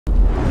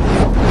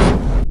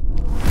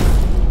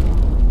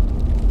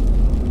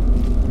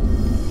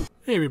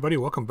Hey everybody,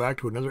 welcome back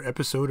to another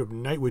episode of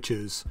Night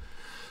Witches.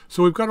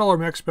 So we've got all our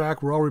mechs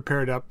back, we're all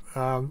repaired up.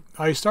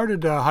 I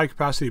started high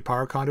capacity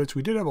power conduits.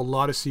 We did have a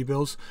lot of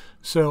C-bills,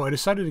 so I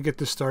decided to get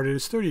this started.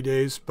 It's 30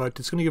 days, but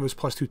it's going to give us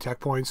 +2 tech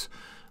points,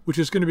 which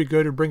is going to be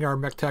good and bring our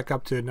mech tech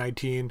up to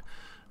 19,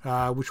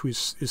 which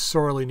is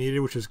sorely needed,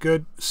 which is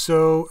good.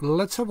 So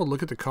let's have a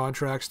look at the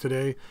contracts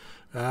today.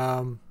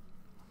 Actually,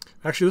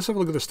 let's have a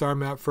look at the star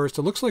map first.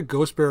 It looks like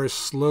Ghost Bear is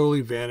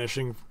slowly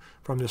vanishing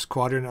from this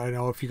quadrant. I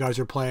know if you guys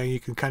are playing, you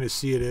can kind of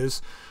see it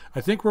is.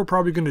 I think we're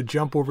probably going to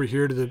jump over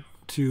here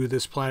to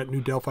this planet, New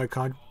Delphi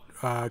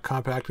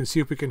Compact, and see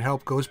if we can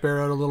help Ghost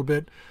Bear out a little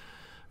bit.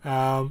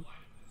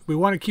 We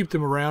want to keep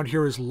them around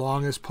here as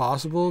long as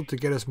possible to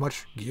get as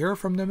much gear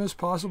from them as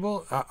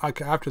possible.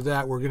 After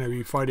that, we're going to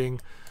be fighting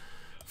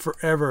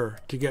forever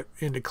to get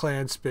into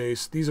clan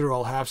space. These are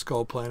all half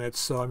skull planets,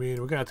 so I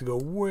mean, we're going to have to go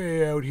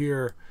way out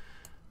here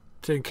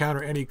to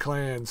encounter any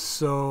clans.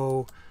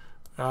 So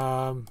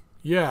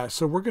yeah,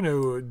 so we're going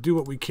to do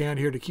what we can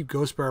here to keep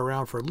Ghost Bear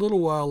around for a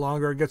little while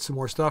longer, get some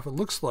more stuff. It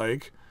looks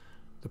like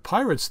the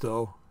pirates,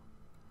 though,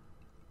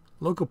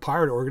 local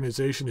pirate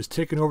organization is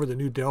taking over the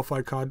New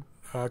Delphi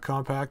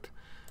Compact.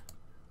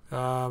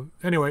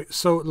 Anyway,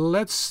 so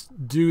let's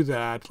do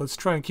that. Let's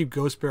try and keep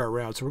Ghost Bear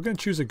around. So we're going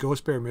to choose a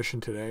Ghost Bear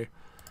mission today.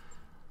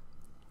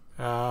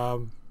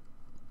 Going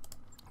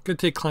to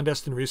take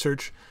clandestine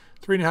research.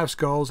 3.5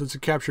 skulls. It's a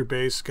capture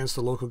base against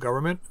the local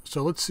government.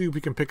 So let's see if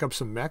we can pick up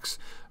some mechs.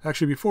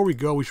 Actually, before we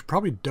go, we should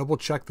probably double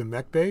check the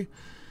mech bay.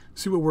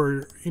 See what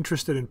we're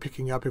interested in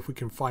picking up if we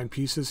can find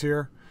pieces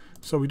here.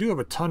 So we do have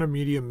a ton of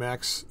medium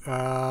mechs.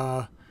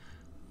 Nothing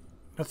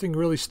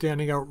really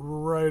standing out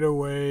right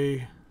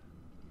away.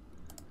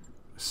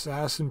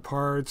 Assassin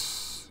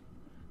parts.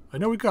 I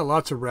know we've got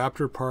lots of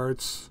Raptor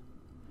parts.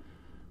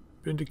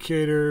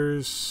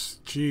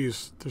 Vindicators.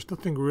 Geez, there's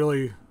nothing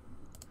really...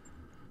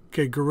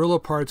 Okay, gorilla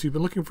parts. We've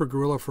been looking for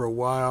gorilla for a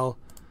while.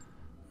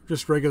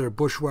 Just regular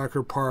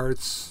bushwhacker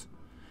parts.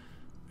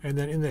 And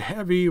then in the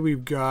heavy,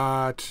 we've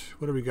got...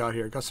 What do we got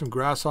here? Got some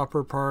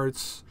grasshopper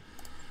parts.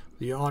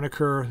 The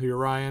Oniker, the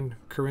Orion,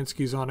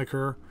 Karinsky's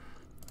Oniker.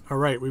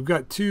 Alright, we've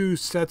got 2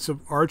 sets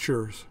of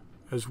archers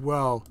as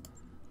well.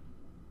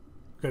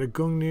 We've got a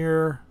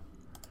Gungnir,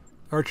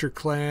 Archer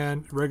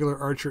Clan, regular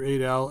Archer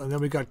 8L, and then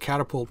we got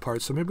catapult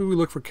parts. So maybe we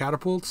look for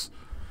catapults.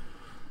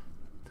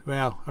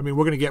 Well, I mean,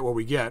 we're going to get what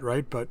we get,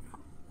 right? But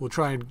we'll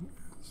try and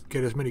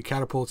get as many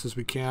catapults as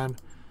we can.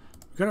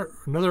 We've got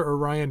another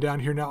Orion down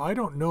here. Now, I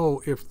don't know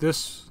if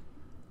these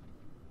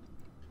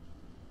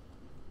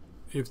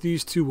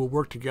two will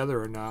work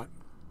together or not.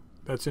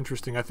 That's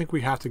interesting. I think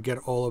we have to get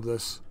all of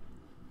this.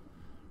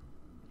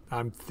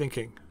 I'm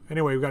thinking.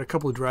 Anyway, we've got a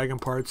couple of dragon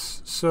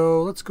parts.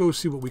 So let's go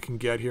see what we can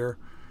get here.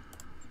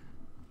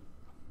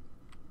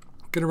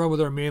 Gonna run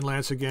with our main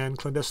lance again.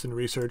 Clandestine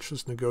research.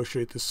 Let's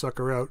negotiate this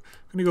sucker out.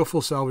 Gonna go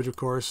full salvage, of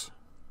course.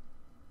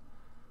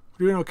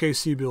 We're doing okay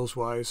C-bills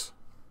wise.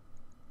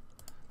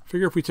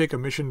 Figure if we take a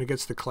mission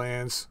against the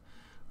clans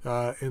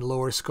in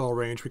lower skull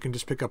range, we can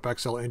just pick up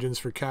XL engines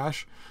for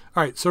cash.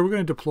 Alright, so we're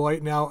going to deploy.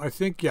 Now, I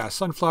think, yeah,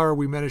 Sunflower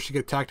we managed to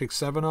get Tactics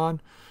 7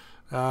 on.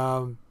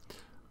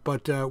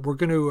 But we're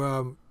going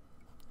to...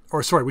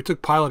 or sorry, we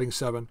took Piloting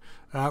 7.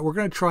 We're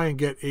going to try and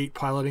get 8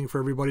 Piloting for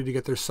everybody to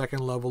get their second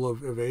level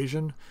of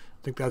evasion.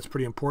 I think that's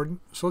pretty important.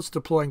 So let's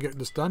deploy and get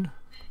this done.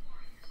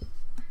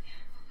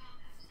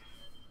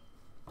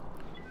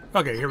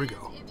 Okay, here we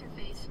go.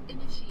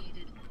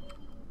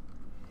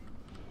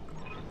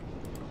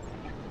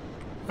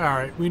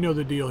 Alright, we know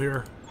the deal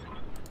here.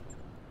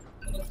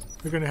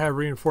 We're going to have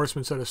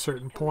reinforcements at a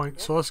certain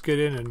point. So let's get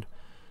in and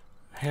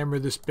hammer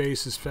this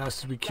base as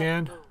fast as we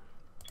can.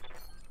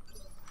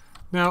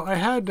 Now, I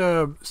had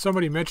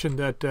somebody mention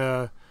that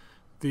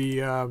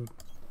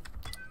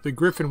the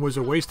Griffin was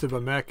a waste of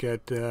a mech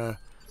at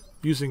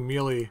using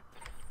melee.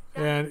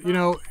 And, you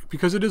know,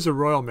 because it is a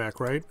royal mech,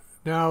 right?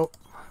 Now,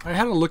 I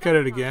had to look at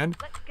it again.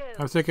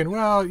 I'm thinking,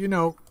 well, you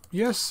know,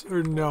 yes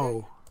or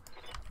no.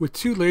 With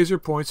 2 laser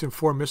points and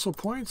 4 missile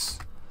points,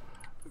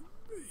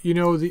 you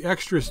know, the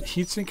extra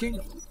heat sinking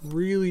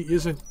really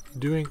isn't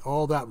doing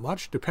all that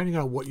much, depending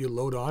on what you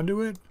load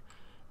onto it.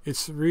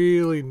 It's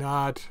really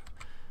not...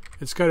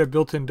 It's got a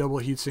built-in double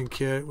heatsink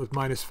kit with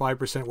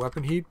 -5%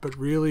 weapon heat, but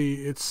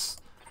really it's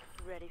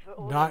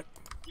not,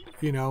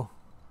 you know,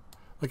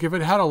 like if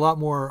it had a lot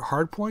more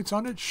hard points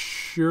on it,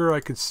 sure, I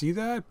could see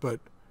that, but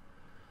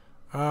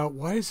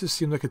why does this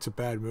seem like it's a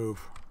bad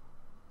move?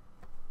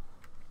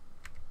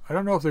 I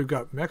don't know if they've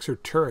got mechs or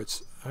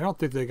turrets. I don't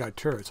think they got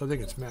turrets. I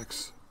think it's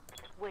mechs.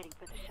 Waiting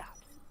for the shot.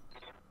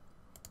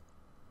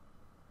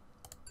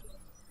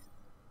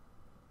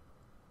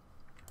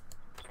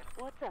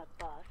 What's up,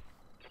 boss?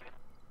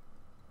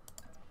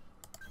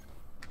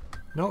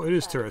 No, it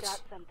is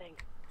turrets.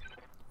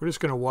 We're just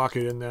going to walk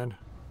it in then.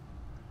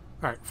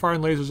 Alright,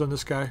 firing lasers on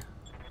this guy.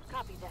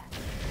 Copy that.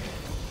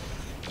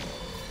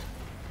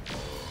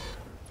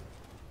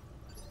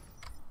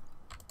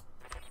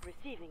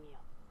 Receiving you.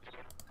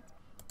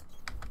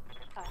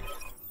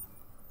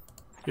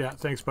 Yeah,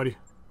 thanks, buddy.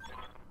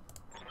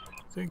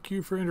 Thank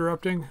you for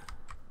interrupting.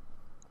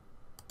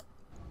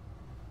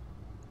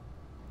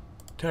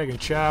 Tagging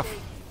chaff.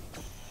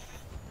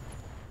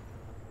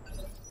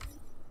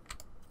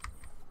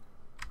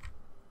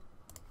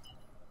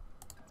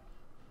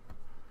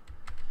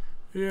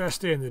 Yeah,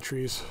 stay in the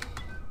trees.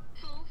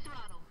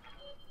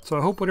 So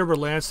I hope whatever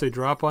lance they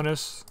drop on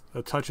us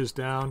that touches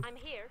down I'm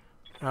here.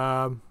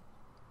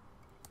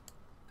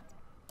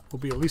 will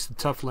be at least a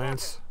tough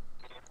lance.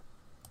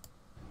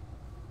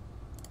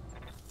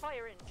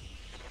 Fire in.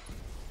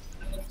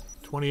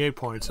 28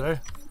 points, eh?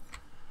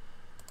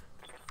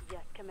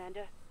 Yes,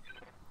 Commander.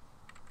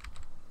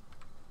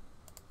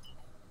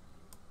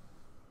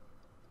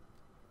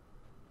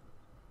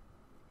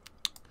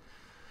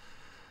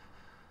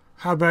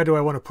 How bad do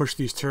I want to push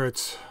these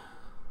turrets?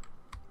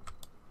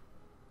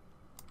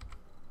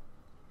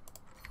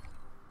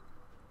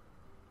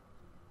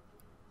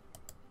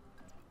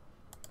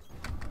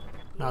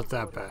 Not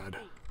that bad.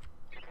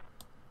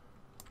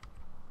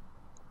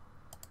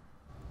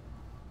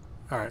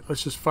 Alright,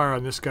 let's just fire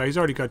on this guy. He's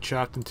already got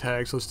chaffed and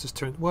tags. Let's just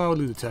turn... Well, we'll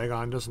leave the tag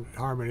on. Doesn't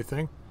harm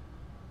anything.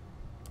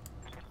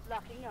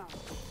 Locking on.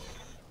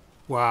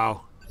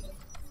 Wow.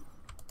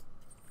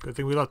 Good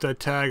thing we left that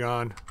tag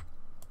on.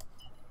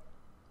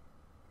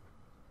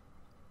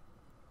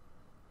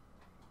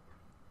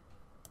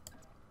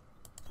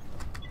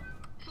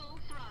 Full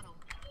throttle.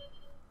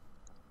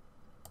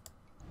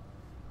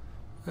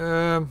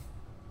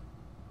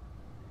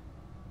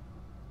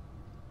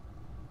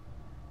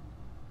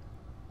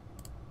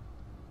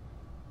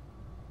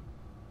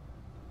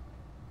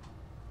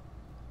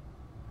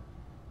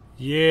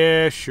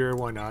 Yeah, sure,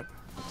 why not?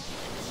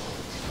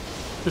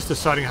 Just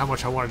deciding how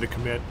much I wanted to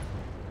commit.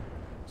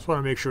 Just want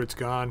to make sure it's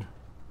gone.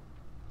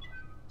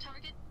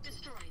 Target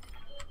destroyed.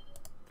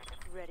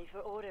 Ready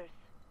for orders.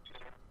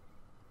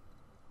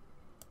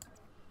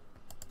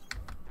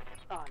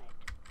 On it.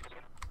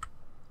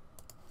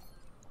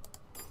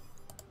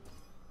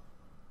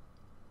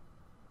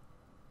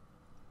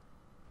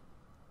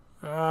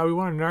 We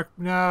want to narc...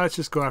 Nah, let's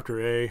just go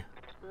after A.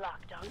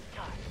 Locked on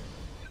start.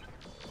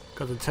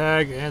 Got the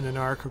tag and the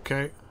narc,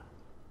 okay.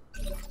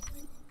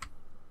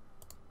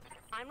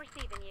 I'm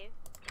receiving you.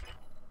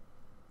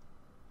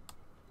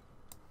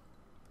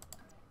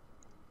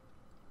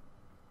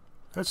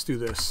 Let's do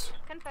this.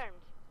 Confirmed.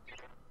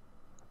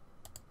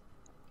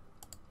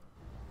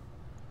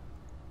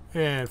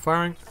 And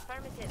firing.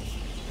 Affirmative.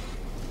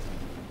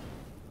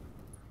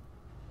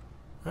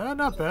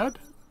 Not bad.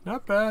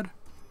 Not bad.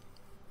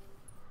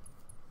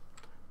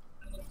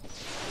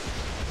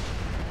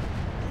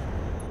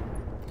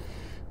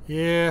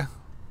 Yeah.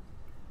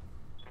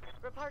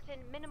 Reporting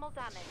minimal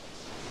damage.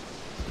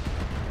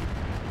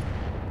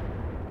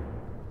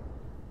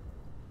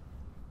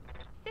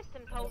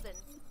 Systems holding.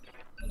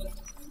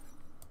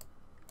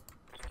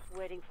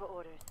 Waiting for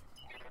orders.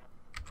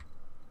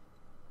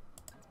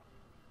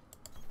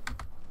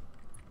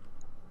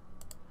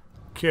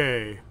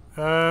 Okay.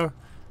 Want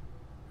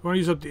to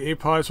use up the A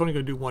pod. It's only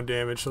going to do 1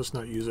 damage, so let's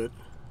not use it.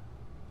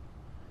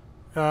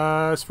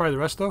 Let's fire the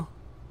rest, though.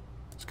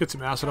 Let's get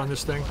some acid on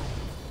this thing.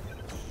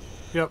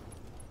 Yep.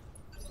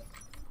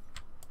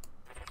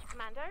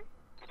 Commander?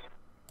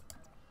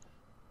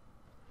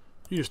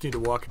 You just need to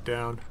walk it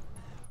down.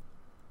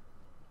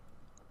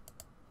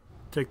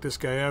 Take this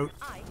guy out.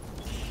 Aye.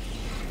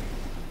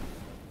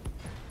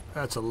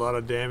 That's a lot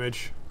of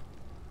damage.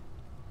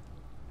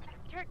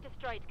 Turret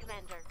destroyed,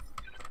 Commander.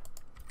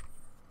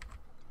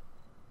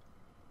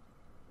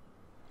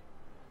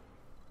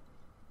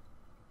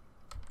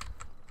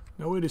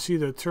 No way to see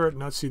the turret and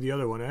not see the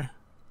other one, eh?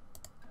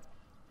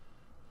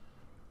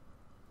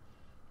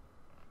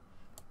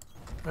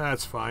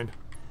 That's fine.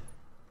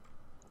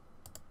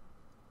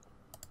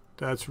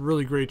 That's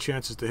really great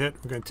chances to hit.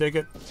 We're going to take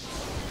it.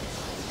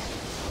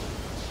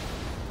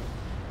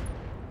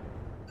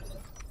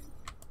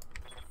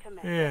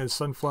 Commander. And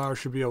Sunflower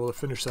should be able to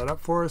finish that up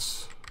for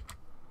us.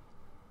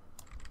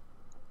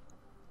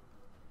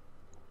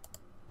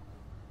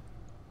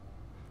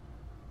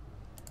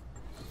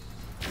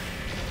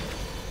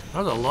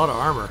 That's a lot of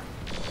armor.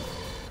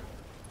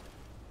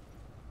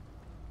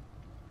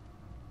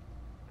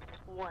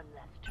 One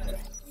less turret.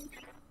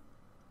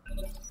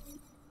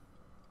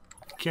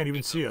 Can't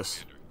even see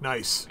us.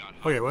 Nice.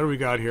 Okay, what do we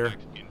got here?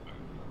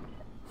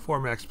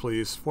 4 mechs,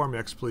 please. 4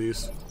 mechs,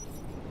 please.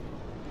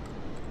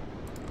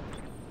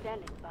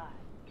 Standing by.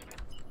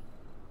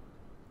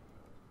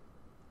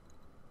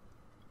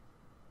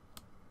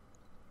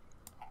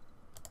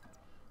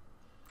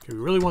 Okay, we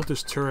really want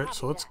this turret,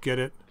 so let's get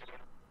it.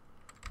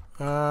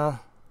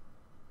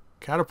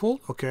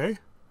 Catapult, okay.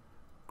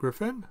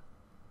 Griffin.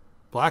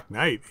 Black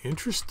Knight,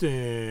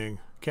 interesting.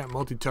 Can't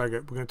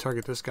multi-target. We're going to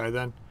target this guy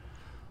then.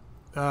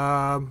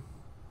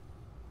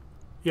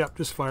 Yep,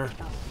 just fire.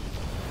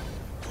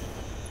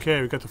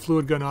 Okay, we got the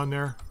fluid gun on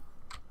there.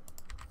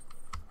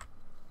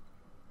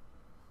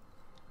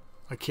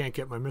 I can't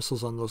get my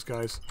missiles on those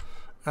guys.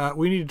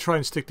 We need to try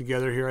and stick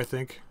together here, I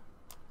think.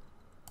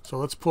 So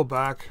let's pull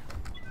back.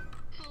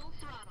 Full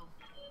throttle.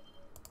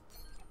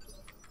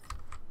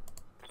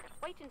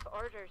 Waiting for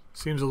orders.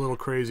 Seems a little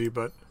crazy,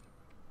 but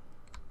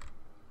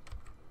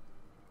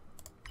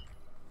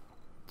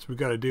it's we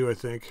got to do, I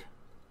think.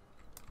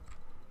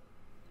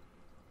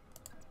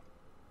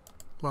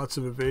 Lots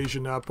of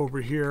evasion up over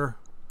here.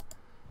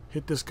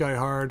 Hit this guy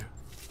hard.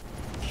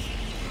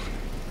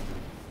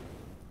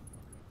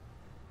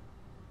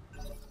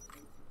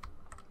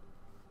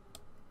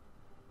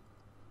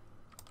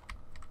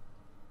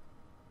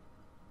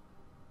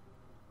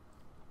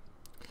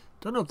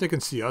 Don't know if they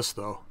can see us,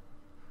 though.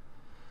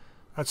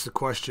 That's the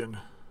question.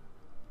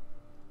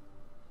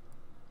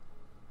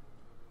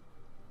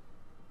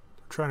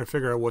 Trying to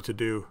figure out what to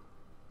do.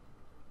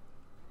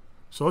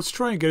 So let's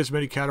try and get as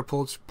many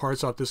catapults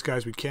parts off this guy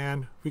as we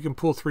can. If we can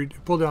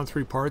pull down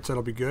 3 parts,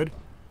 that'll be good.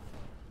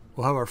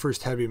 We'll have our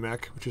first heavy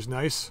mech, which is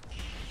nice.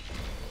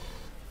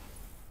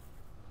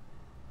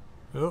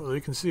 Oh, they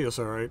can see us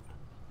all right.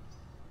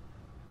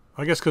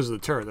 I guess because of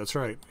the turret, that's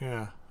right.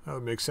 Yeah, that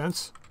would make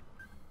sense.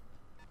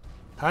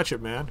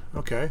 Hatchet man,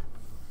 okay.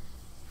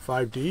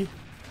 5D.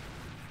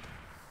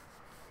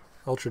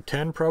 Ultra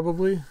 10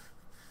 probably.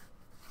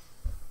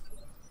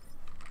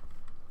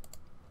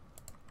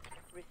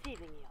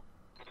 Receiving you.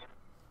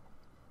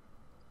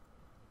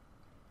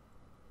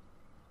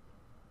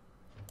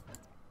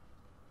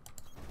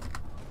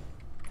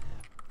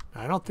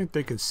 I don't think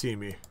they can see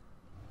me.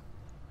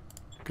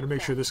 Gonna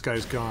make sure this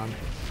guy's gone.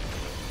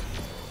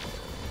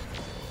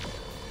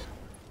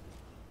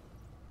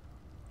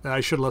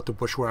 I should have left the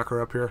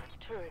bushwhacker up here.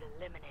 Turret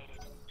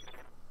eliminated.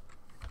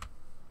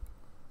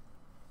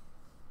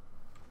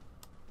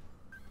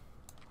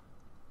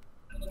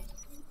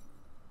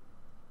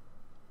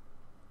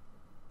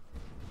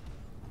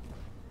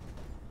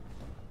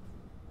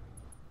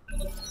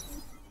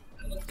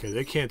 Okay,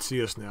 they can't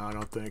see us now, I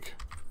don't think.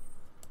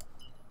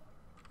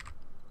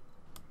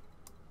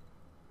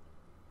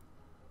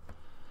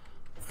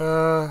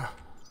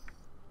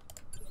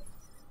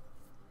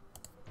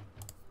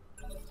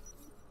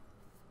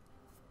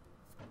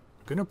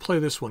 Gonna play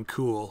this one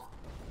cool.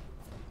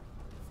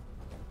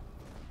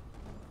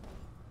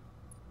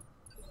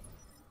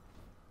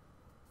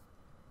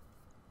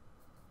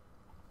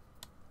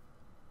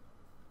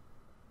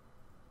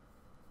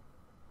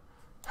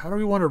 How do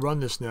we want to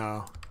run this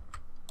now?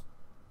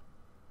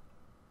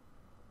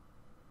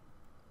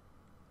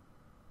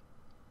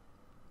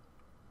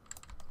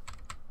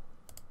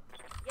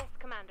 Yes,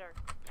 Commander.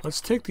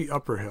 Let's take the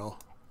upper hill.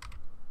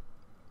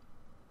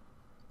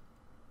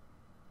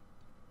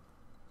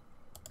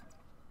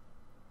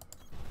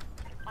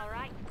 All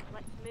right,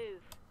 let's move.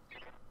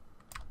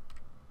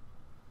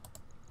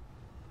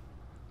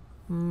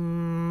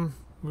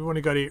 We've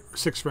only got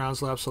 6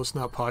 rounds left, so it's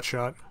not pot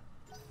shot.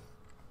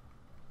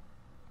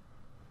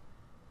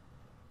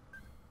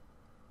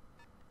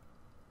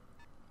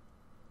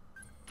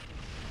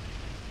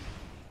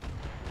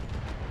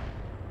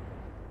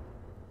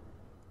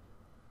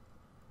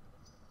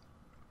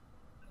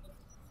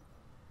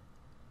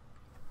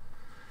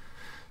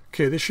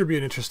 Okay, this should be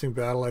an interesting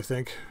battle, I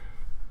think.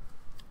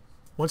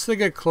 Once they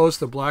get close,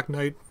 the Black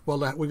Knight...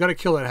 Well, we got to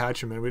kill that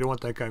Hatchman. We don't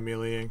want that guy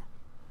meleeing.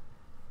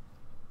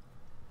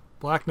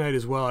 Black Knight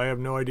as well. I have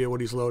no idea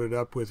what he's loaded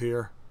up with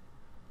here.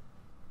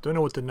 Don't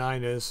know what the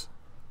 9 is.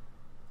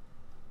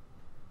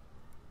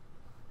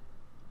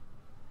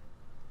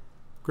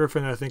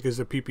 Griffin, I think, is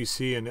a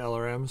PPC and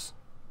LRMs.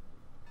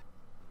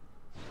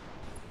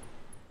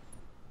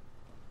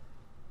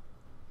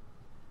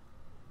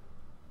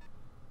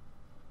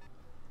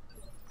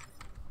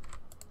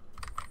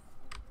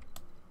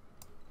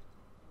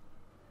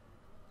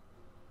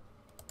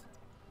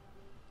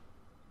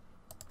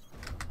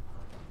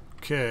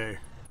 Okay.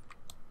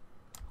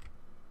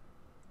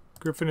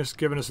 Griffin is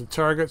giving us a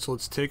target, so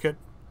let's take it.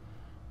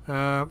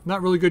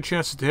 Not really good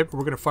chances to hit, but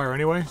we're going to fire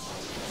anyway.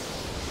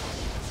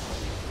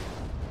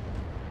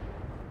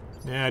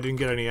 Yeah, I didn't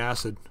get any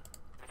acid.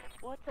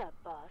 What's up,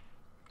 boss?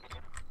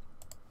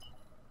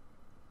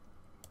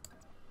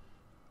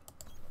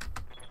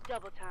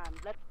 Double time,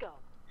 let's go.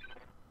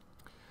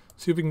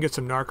 See if we can get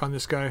some narc on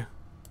this guy.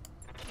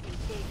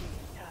 Engaging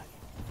the target.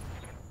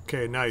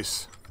 Okay,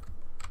 nice.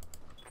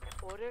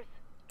 Orders?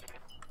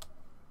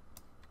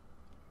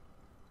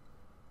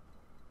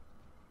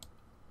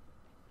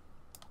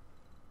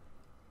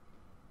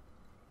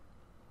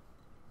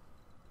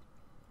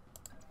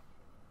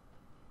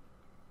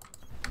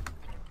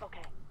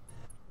 Okay.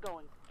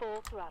 Going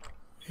full throttle.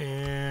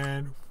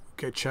 And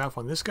get chaff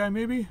on this guy,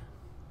 maybe?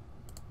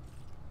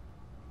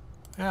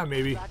 Yeah,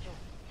 maybe. Roger.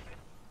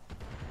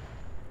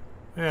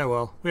 Yeah,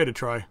 well, we had to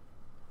try.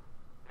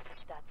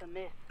 That's a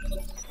miss.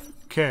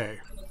 Okay.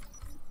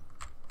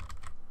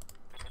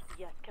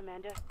 Yes,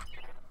 Commander.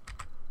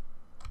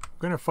 We're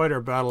going to fight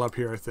our battle up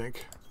here, I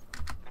think.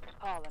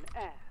 Hauling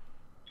ass.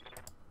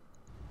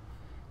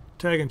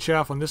 Tag and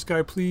chaff on this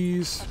guy,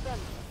 please.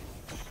 Affirmative.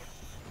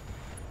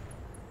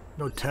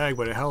 No tag,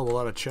 but a hell of a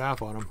lot of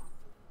chaff on him.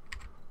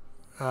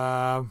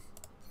 Got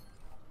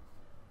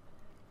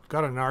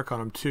a narc on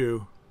him,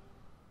 too.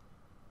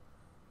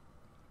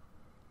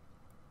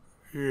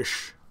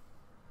 Ish.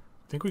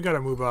 I think we got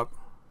to move up.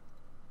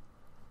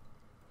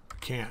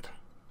 Can't.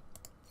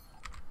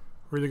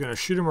 We're either going to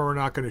shoot him or we're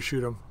not going to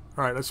shoot him.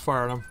 Alright, let's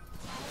fire on him.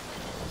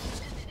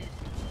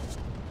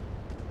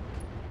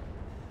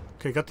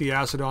 Okay, got the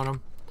acid on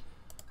him.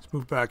 Let's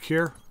move back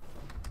here.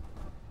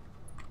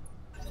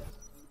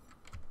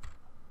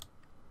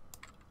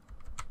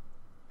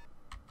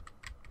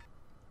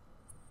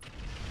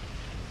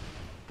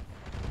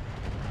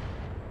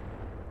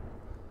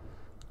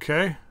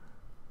 Okay.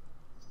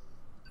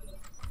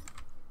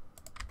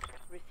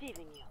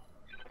 Receiving you.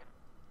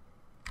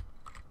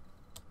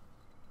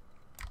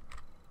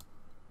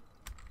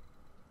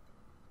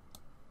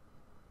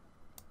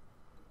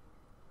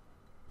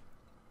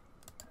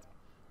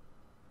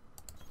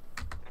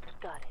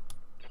 Got it.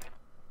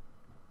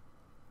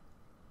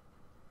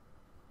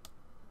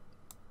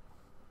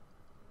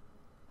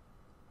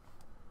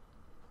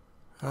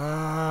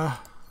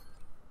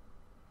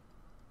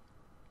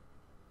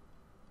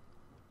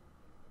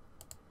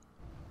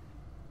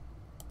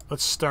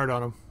 Let's start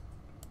on him.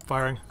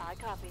 Firing. I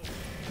copy it.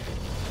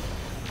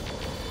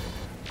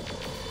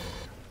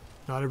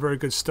 Not a very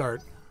good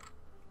start.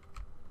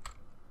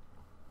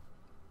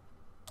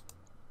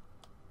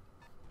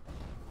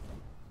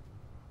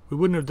 We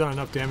wouldn't have done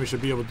enough damage to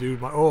be able to do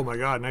my. Oh my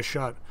God! Nice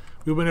shot.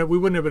 We wouldn't have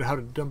been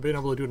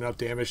able to do enough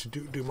damage to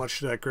do much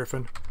to that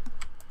Griffin.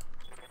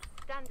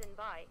 Standing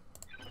by.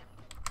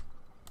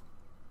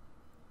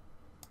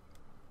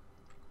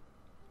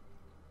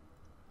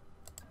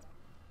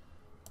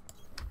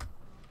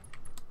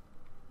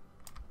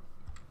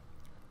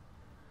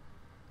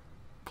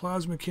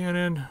 Plasma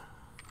cannon.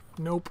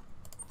 Nope.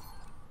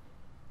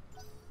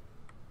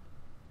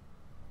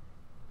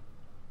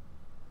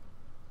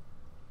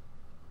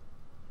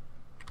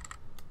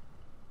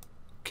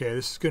 Okay,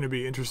 this is going to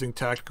be an interesting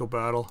tactical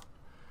battle.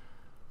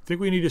 I think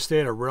we need to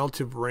stay at a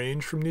relative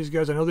range from these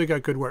guys. I know they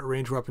got good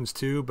range weapons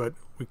too, but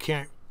we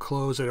can't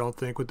close, I don't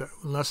think, with the,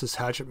 unless this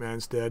Hatchet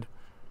Man's dead.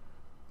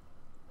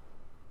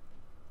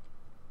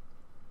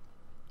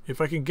 If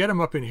I can get him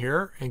up in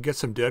here and get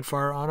some dead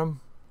fire on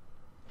him.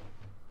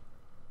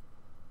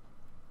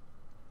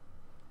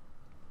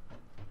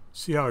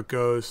 See how it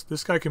goes.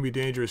 This guy can be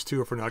dangerous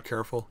too if we're not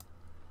careful.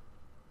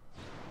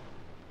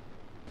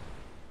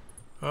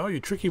 Oh, you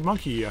tricky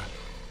monkey, yeah.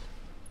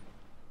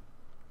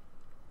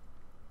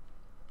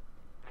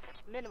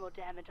 Minimal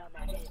damage on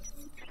that hit.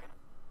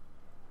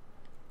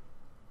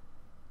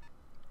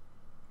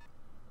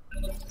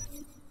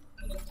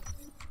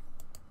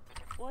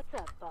 What's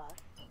up, boss?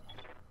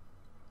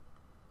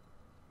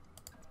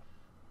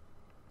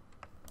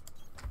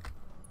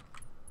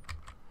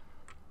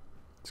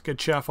 Let's get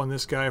chaff on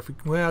this guy. If we,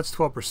 well, that's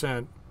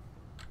 12%.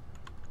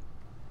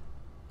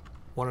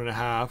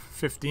 1.5.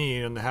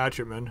 15 on the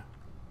Hatchetman.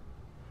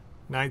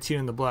 19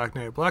 on the Black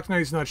Knight. Black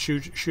Knight's not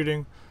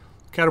shooting.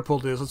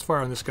 Catapult is. Let's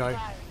fire on this guy.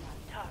 Firing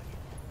on target.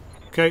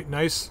 Okay,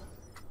 nice.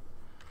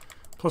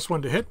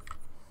 +1 to hit.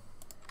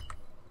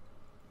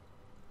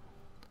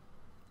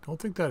 Don't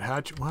think that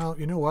hatchet... Well,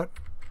 you know what?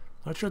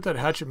 Not sure if that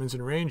Hatchetman's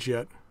in range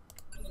yet.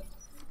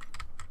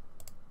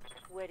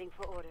 Waiting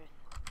for orders.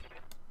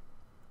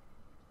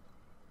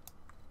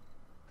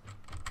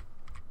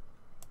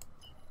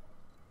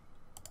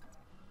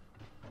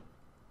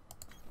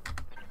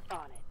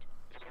 On it.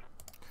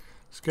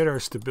 Let's get our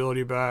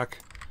stability back.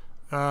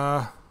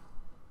 I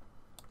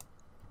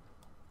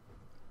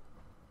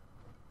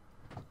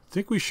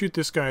think we shoot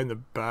this guy in the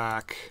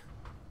back.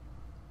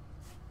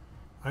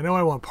 I know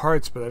I want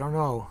parts, but I don't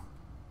know.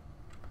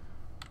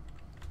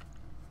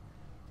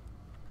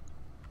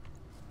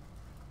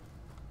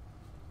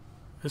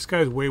 This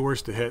guy's way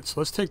worse to hit, so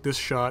let's take this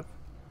shot.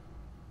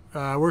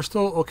 We're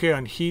still okay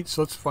on heat,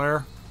 so let's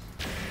fire.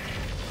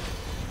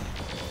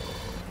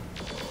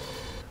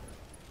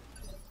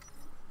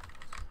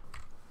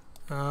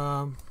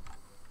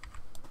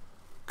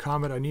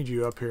 Comet, I need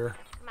you up here.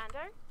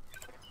 Commander?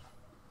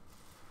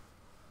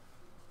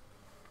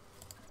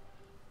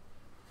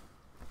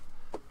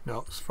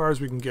 No, as far as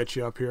we can get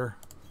you up here.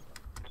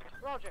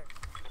 Roger.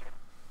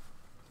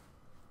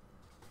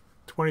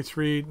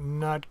 23,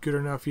 not good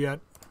enough yet.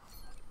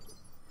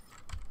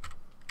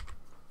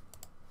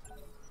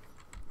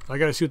 I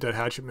gotta see what that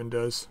Hatchetman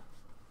does.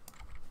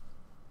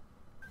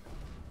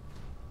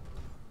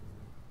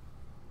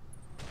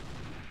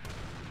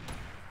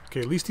 Okay,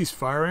 at least he's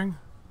firing.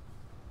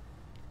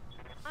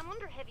 I'm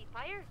under heavy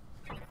fire.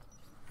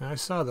 I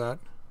saw that.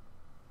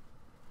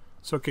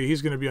 It's okay,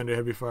 he's gonna be under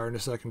heavy fire in a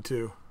second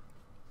too.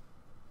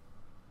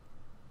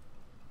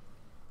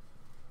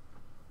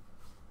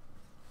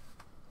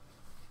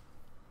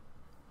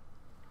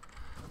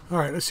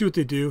 Alright, let's see what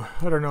they do.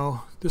 I don't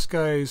know. This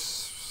guy's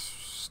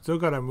still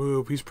got to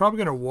move. He's probably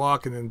going to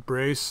walk and then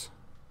brace.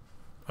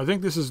 I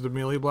think this is the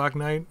melee Black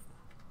Knight,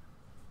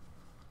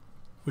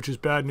 which is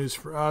bad news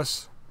for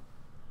us.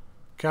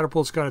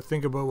 Catapult's got to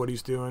think about what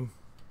he's doing.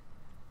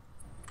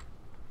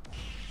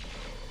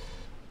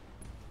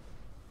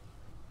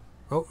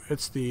 Oh,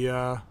 it's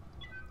the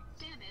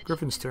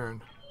Griffin's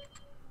turn.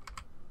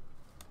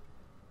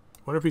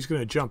 What if he's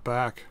going to jump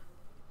back?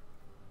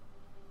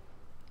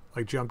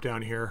 Like jump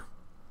down here.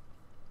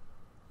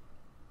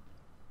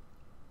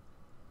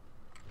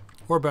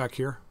 Or back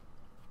here.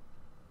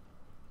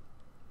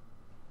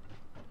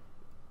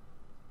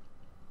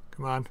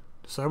 Come on.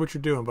 Decide what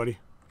you're doing, buddy.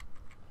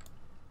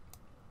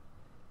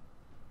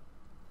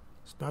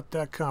 Not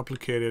that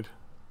complicated.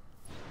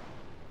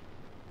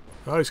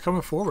 Oh, he's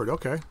coming forward.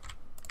 Okay.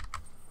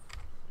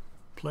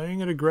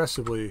 Playing it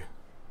aggressively.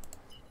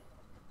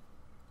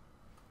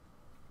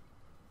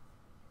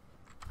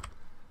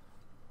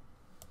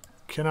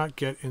 Cannot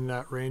get in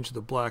that range of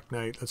the Black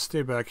Knight. Let's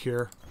stay back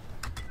here.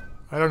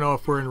 I don't know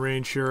if we're in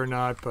range here or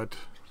not, but...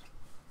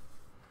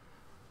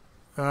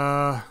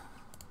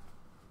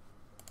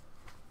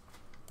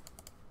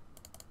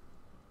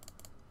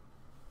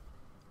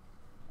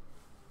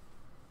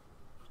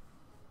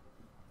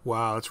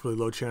 wow, that's really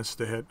low chances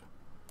to hit.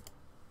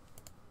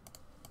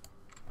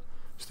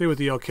 Stay with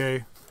the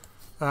LK.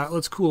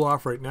 Let's cool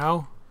off right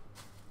now.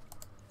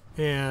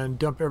 And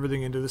dump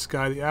everything into this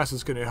guy. The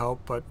acid's going to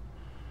help, but...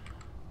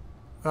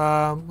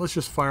 let's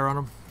just fire on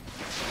him.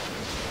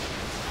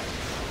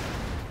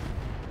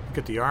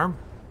 Get the arm?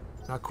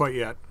 Not quite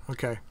yet.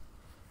 Okay.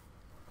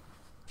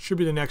 Should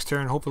be the next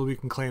turn. Hopefully we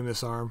can claim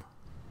this arm.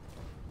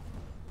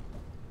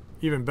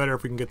 Even better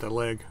if we can get the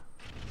leg.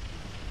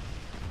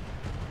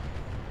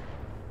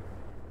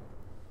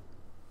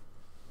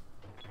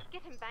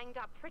 Getting banged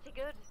up pretty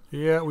good.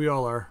 Yeah, we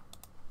all are.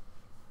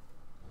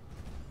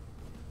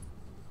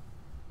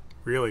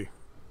 Really?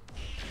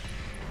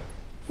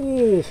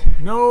 Oh,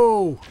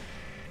 no!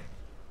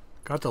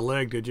 Got the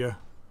leg, did you?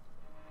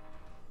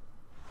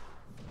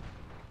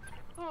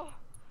 Oh.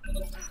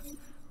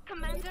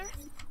 Commander?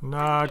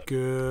 Not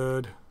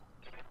good.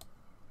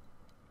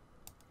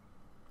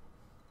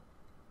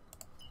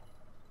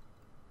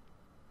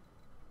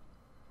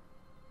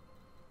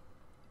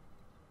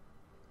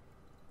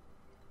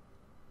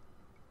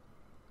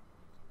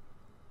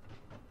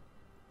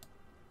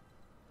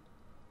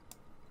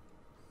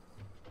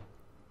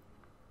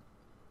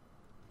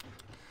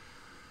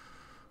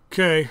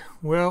 Okay,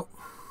 well...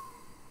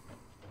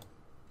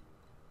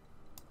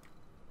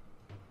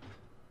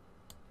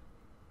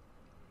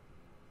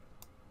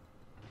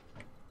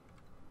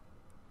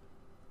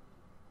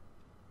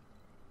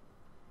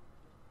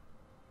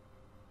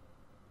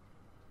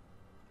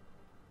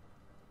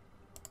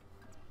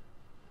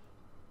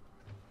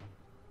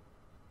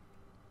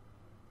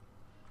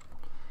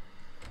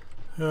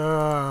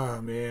 ah,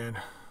 man.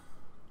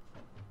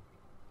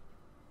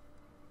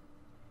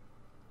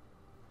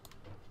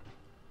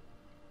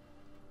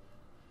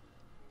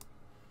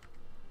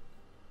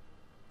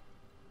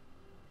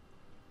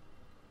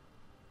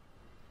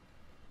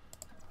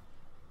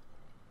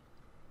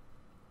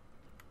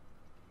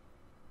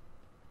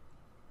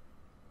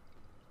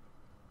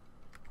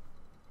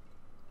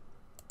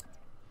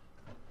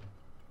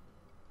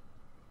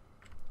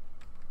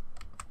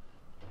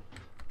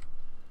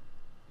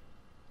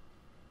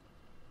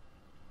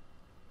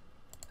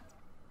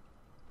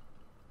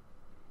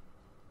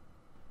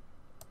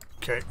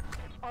 Okay.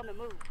 On the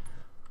move.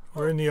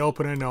 We're in the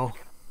open, I know.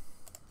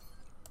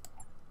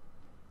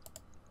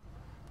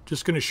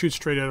 Just gonna shoot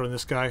straight out on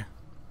this guy.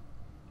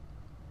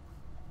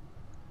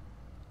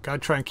 Gotta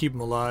try and keep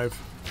him alive.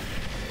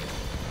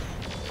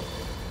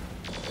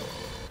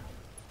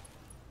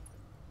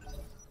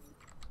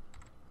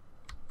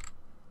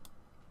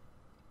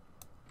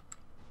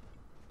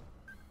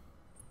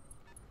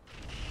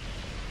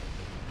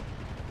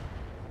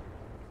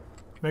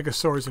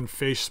 Megasaur's in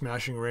face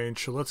smashing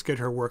range, so let's get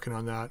her working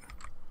on that.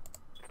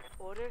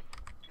 Orders?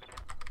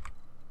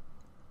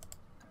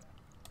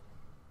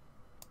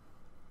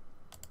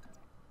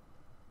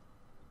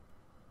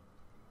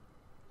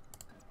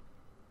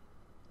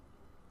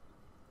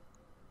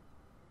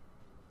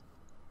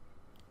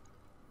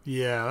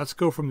 Yeah, let's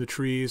go from the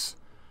trees.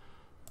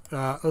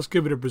 Let's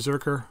give it a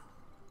berserker.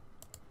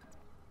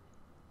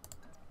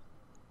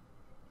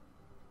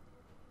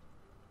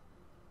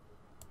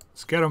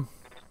 Let's get him.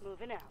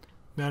 Moving out.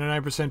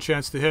 99%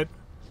 chance to hit.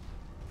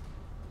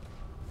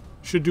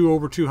 Should do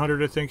over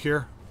 200, I think,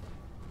 here.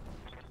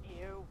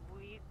 Here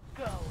we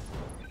go.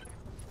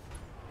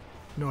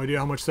 No idea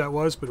how much that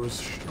was, but it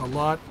was a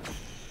lot.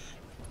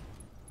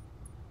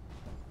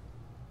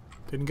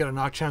 Didn't get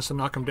a chance to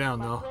knock him down,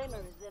 My though. flamer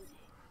is empty.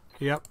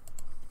 Yep.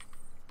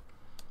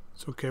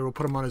 It's okay, we'll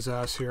put him on his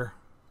ass here.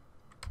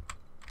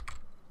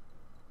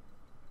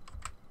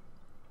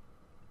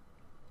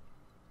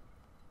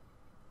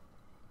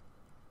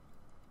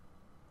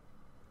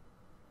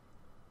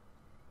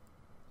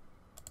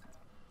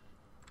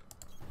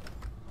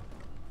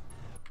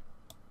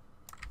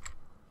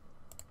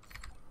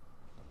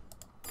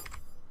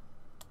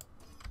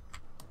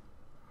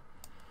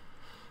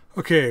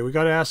 Okay, we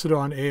got acid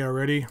on A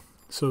already,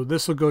 so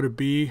this will go to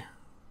B.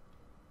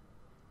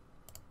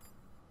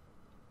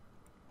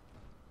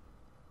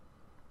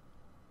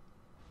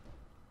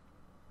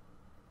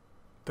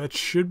 That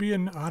should be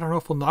an... I don't know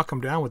if we'll knock him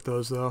down with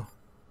those, though.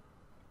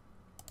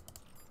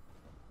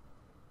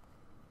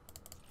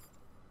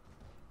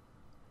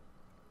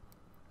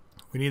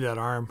 We need that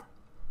arm.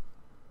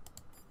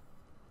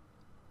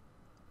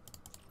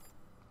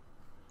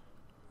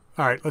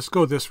 Alright, let's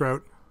go this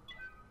route.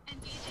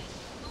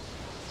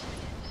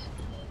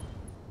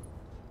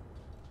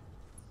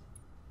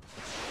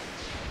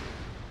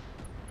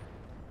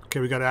 Okay,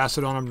 we got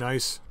acid on him.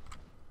 Nice.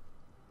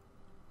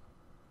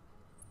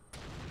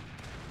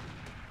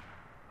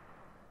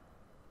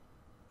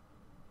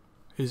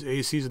 His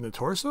AC's in the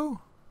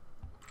torso?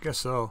 Guess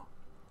so.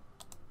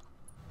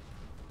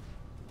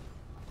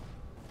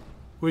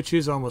 Which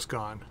is almost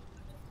gone.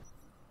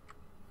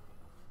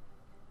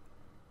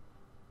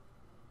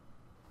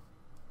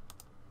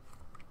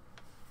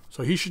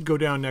 So he should go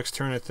down next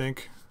turn, I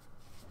think.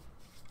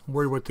 I'm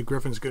worried what the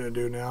Griffin's going to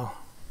do now.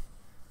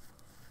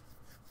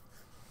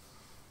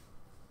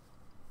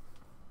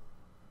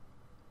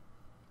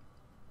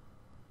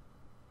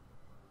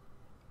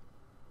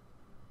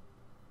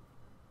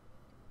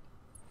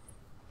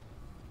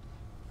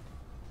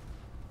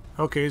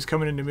 Okay, he's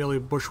coming into melee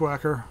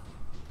bushwhacker.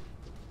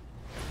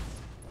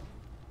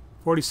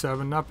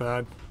 47, not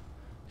bad.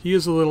 He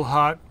is a little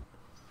hot.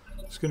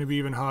 It's going to be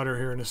even hotter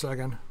here in a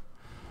second.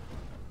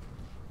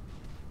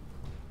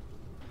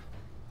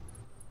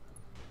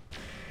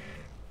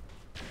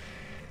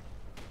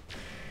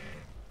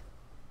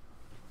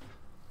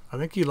 I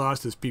think he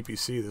lost his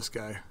PPC, this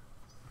guy.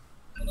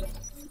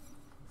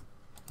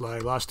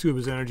 Like, lost 2 of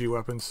his energy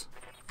weapons.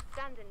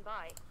 Standing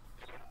by.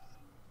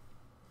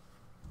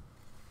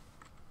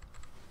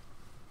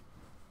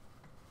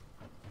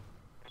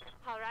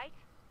 All right.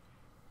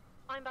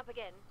 I'm up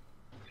again.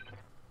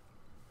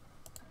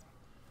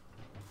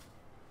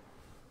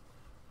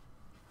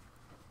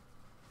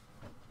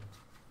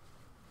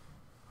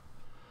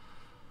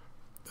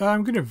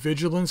 I'm going to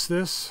vigilance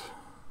this.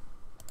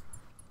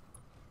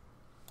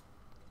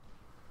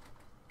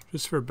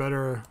 Just for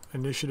better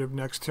initiative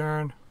next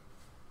turn.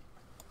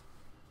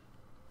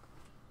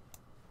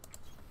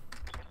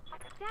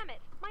 Damn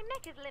it, my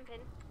neck is limping.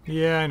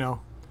 Yeah, I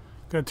know.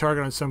 Gonna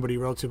target on somebody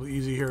relatively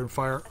easy here and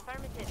fire.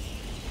 Affirmative.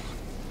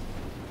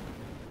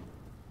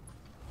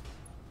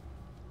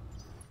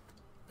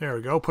 There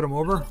we go, put him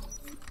over.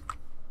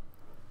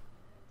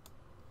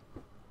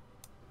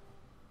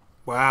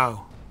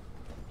 Wow.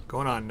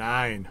 Going on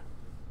 9.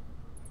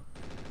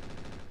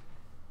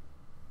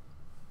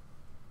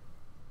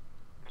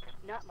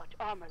 Not much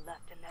armor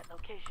left in that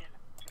location.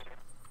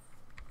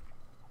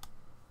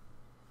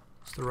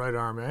 It's the right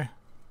arm, eh?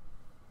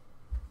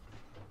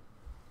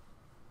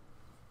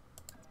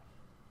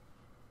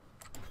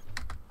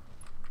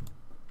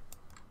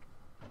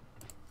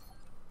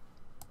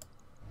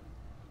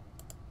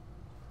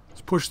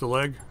 Let's push the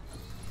leg.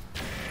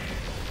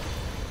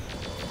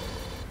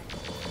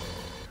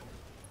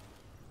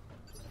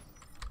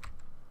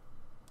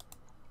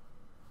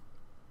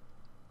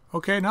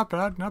 Okay, not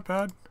bad, not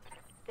bad.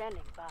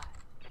 Standing by.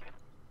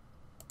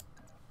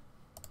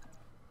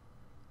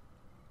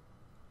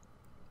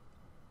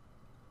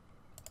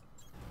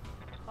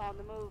 On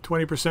the move.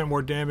 20%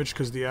 more damage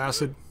because of the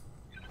acid.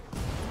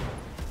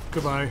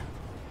 Goodbye.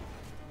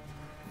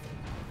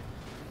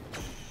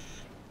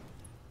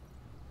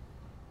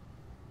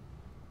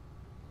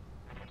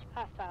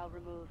 Hostile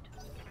removed.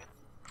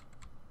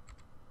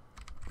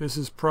 This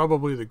is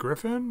probably the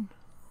Griffin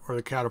or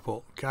the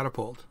catapult.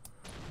 Catapult.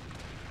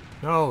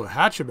 No, the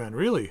Hatchetman,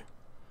 really?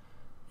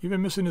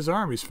 Even missing his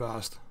arm, he's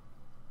fast.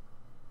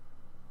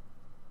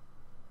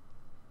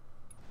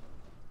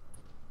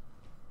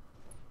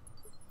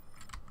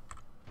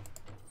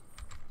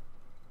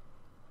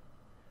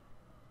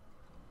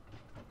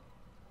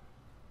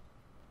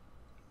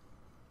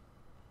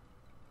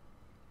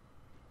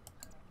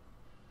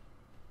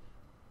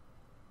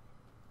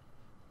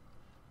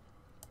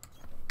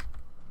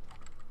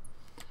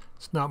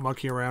 It's not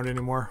mucking around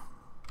anymore.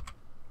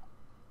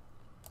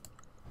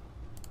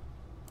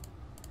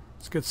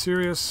 Let's get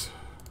serious.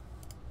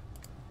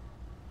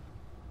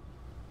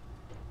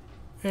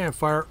 And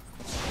fire.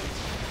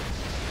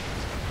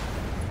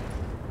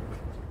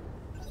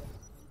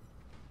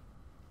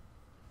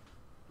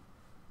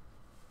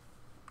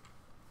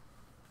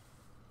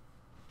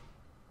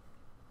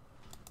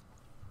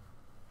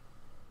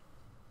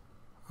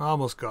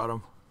 Almost got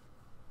him.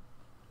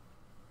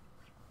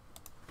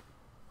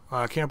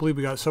 I can't believe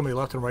we got so many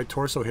left and right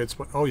torso hits,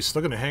 but oh, he's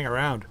still going to hang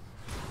around.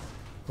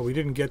 But we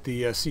didn't get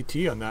the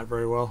CT on that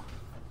very well.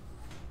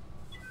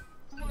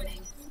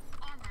 Warning.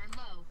 Armor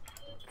low.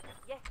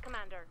 Yes,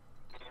 Commander.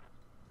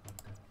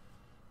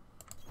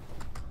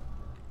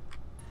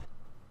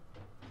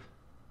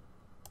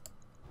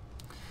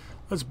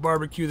 Let's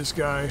barbecue this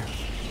guy.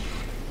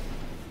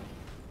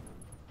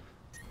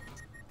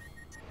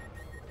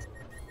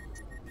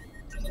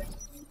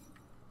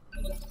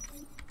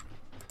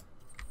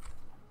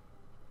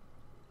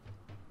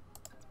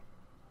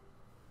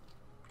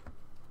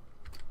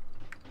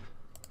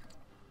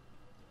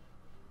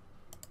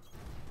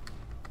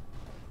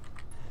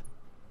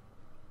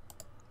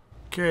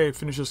 Okay,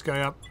 finish this guy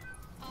up.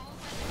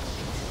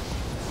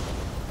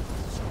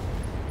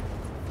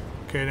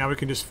 Okay, now we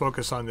can just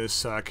focus on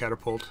this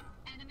catapult.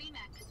 Enemy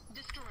mech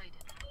destroyed.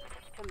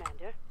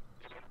 Commander.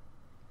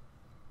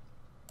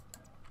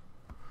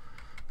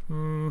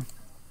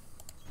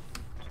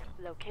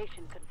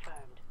 Location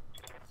confirmed.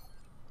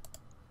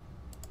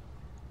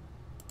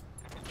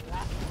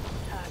 Last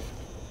target.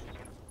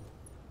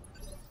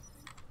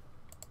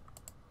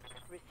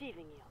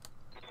 Receiving you.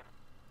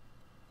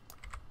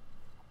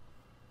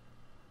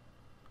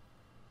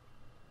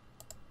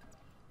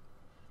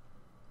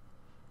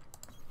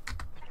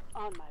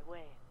 On my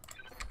way.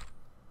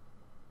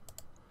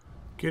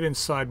 Get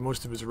inside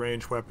most of his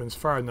ranged weapons.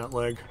 Fire in that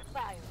leg.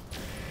 Fire.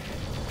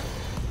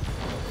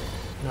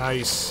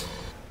 Nice.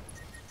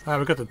 Ah,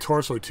 we got the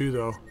torso too,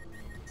 though.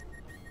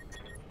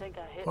 Think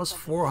I hit Plus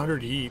something.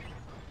 400 heat.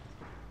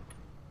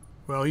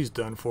 Well, he's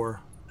done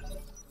for.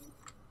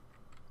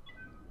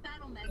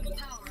 Battle mech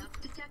power up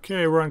detected.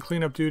 Okay, we're on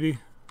cleanup duty.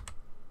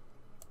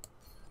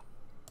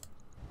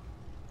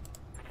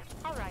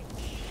 All right.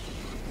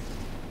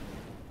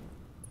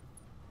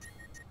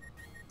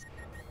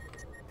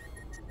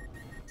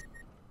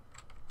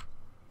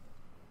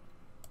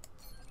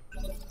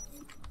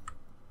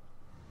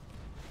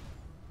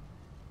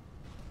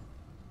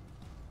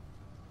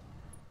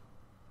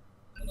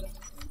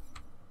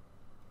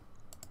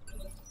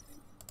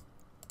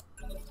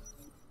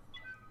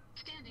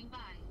 Standing by.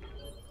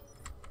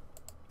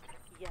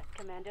 Yes,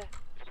 Commander.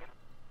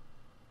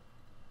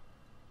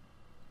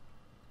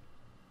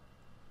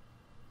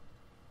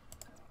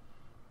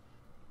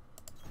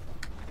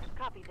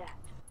 Copy that.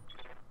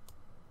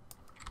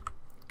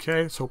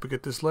 Okay, let's hope we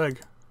get this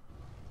leg.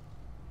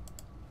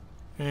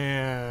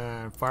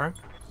 And firing.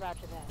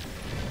 Roger that.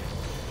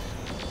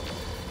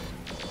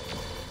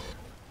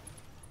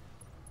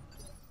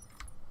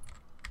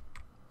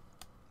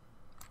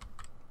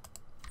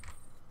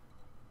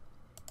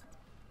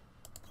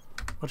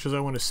 Much as I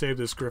want to save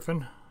this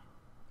Griffin.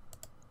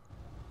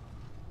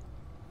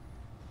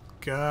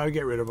 Gotta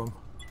get rid of him.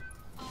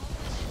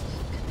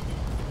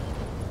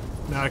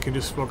 Now I can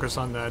just focus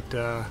on that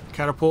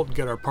catapult and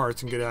get our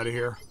parts and get out of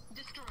here.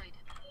 Destroyed.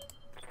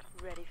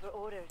 Ready for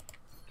orders.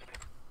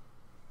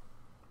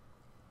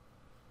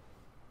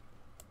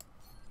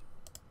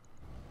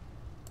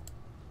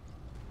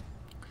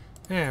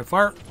 And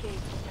fire. Engage the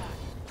target.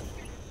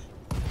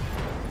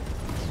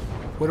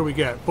 What do we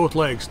get? Both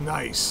legs.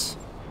 Nice.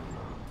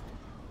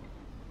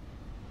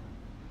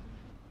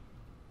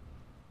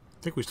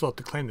 I think we still have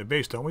to claim the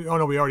base, don't we? Oh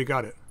no, we already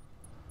got it.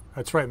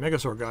 That's right,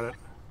 Megasaur got it.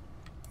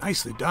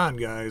 Nicely done,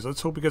 guys.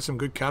 Let's hope we get some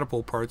good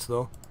catapult parts,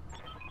 though.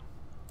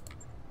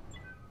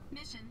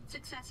 Mission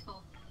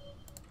successful.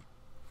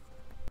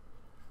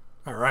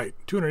 Alright,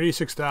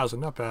 286,000,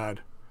 not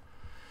bad.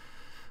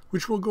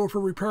 Which will go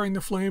for repairing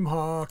the Flame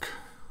Hawk.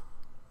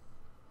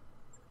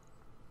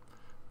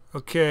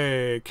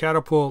 Okay,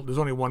 catapult. There's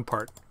only one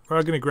part. We're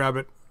not going to grab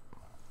it.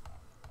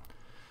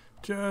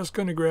 Just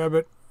going to grab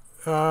it.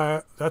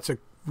 That's a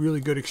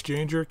really good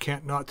exchanger.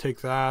 Can't not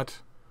take that.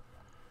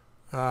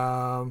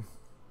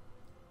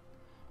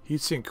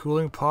 Heatsink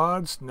cooling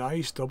pods.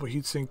 Nice. Double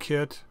heatsink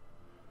kit.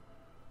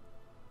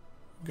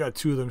 Got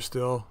two of them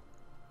still.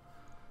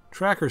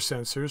 Tracker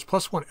sensors.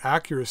 +1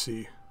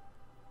 accuracy.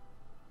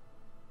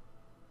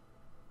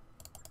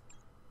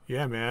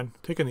 Yeah, man.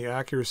 Taking the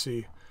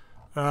accuracy.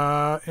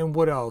 And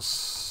what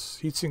else?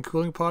 Heatsink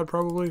cooling pod,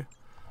 probably.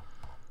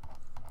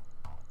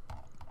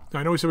 Now,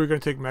 I know we said we were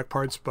going to take mech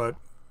parts, but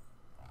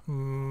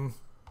I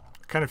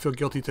kind of feel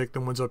guilty taking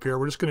the ones up here.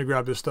 We're just going to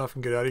grab this stuff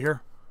and get out of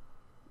here.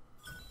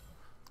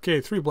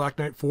 Okay, 4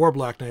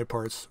 Black Knight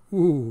parts.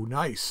 Ooh,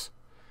 nice.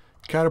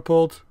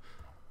 Catapult,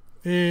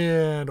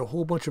 and a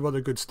whole bunch of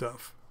other good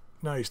stuff.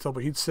 Nice.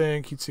 Double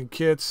heatsink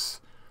kits.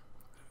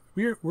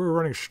 We're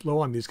running low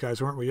on these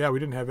guys, weren't we? Yeah, we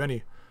didn't have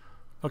any.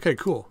 Okay,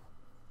 cool.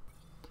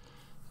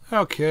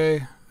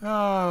 Okay,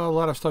 a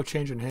lot of stuff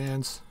changing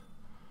hands.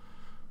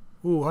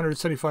 Ooh,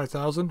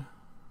 175,000.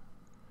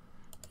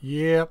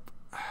 Yep.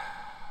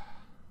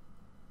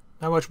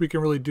 Not much we can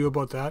really do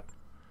about that.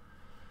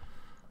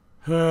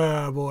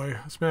 Oh boy,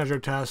 let's manage our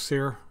tasks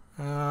here.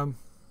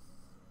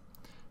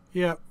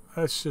 Yep,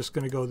 that's just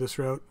going to go this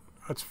route.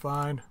 That's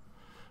fine.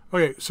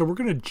 Okay, so we're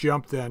going to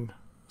jump then.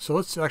 So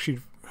let's actually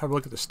have a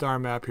look at the star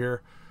map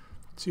here.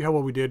 See how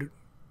well we did.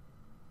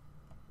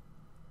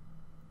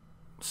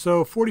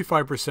 So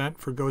 45%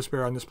 for Ghost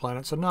Bear on this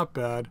planet, so not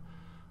bad.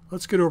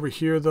 Let's get over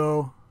here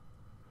though.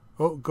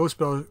 Oh, Ghost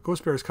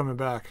Bear is coming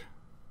back.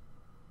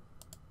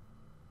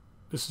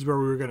 This is where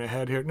we were going to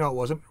head here. No, it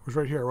wasn't. It was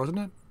right here, wasn't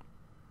it?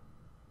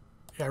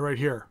 Yeah, right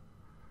here.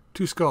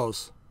 2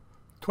 skulls.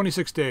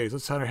 26 days.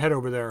 Let's head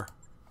over there.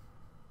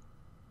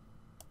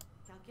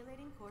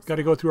 Got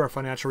to go through our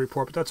financial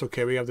report, but that's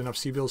okay. We have enough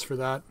C-bills for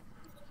that.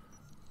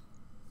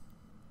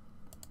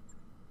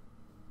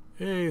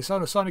 Hey,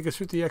 Sonic gets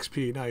 50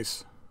 XP.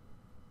 Nice.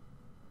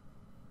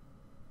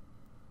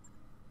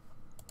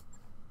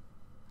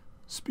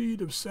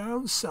 Speed of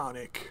sound,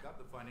 Sonic. Got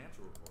the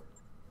financial report.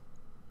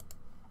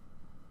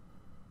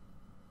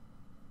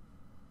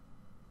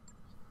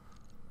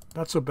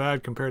 Not so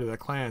bad compared to the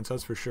clans,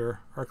 that's for sure.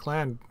 Our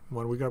clan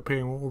one, we got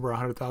paying over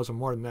 100,000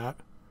 more than that.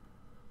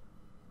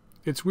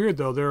 It's weird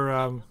though.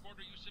 They're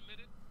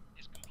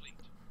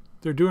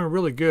doing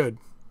really good.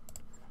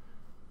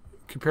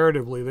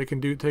 Comparatively, they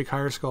can take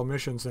higher skull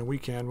missions than we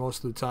can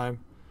most of the time.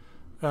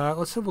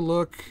 Let's have a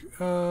look.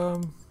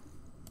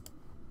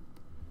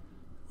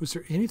 Was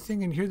there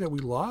anything in here that we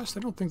lost? I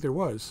don't think there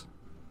was.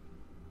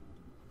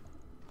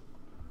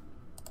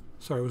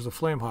 Sorry, it was the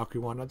Flame Hawk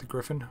we want, not the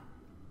Griffin.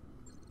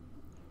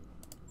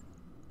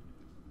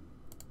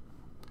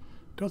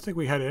 Don't think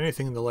we had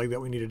anything in the leg that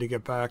we needed to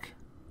get back.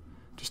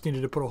 Just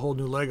needed to put a whole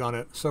new leg on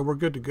it. So we're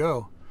good to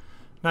go.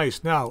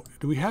 Nice. Now,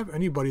 do we have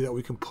anybody that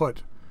we can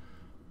put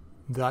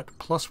that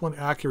 +1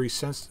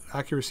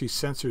 accuracy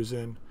sensors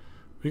in?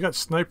 We got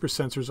sniper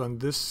sensors on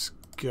this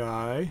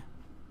guy.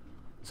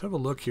 Let's have a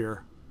look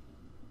here.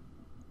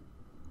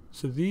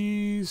 So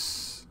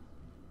these...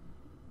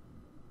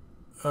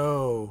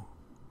 Oh.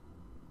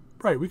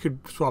 Right, we could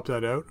swap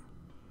that out.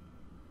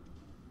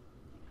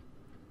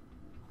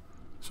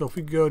 So if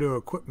we go to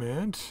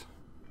equipment...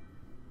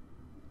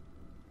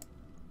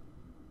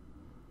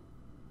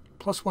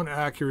 +1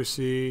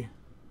 accuracy.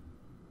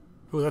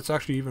 Oh, that's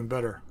actually even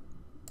better.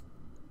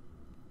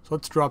 So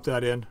let's drop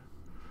that in.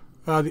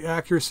 The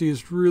accuracy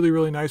is really,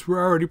 really nice.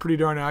 We're already pretty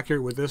darn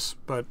accurate with this,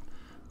 but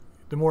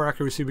the more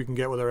accuracy we can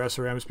get with our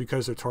SRMs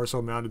because they're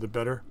torso mounted, the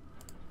better.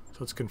 So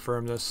let's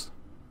confirm this.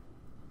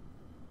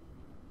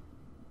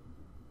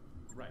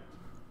 Right.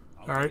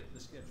 All right.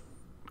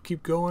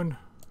 Keep going.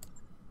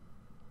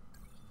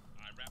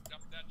 I wrapped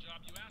up that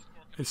job you asked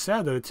for. It's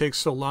sad that it takes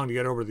so long to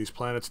get over these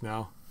planets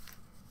now.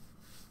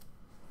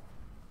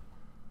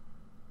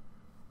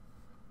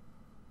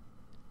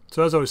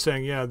 So as I was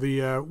saying,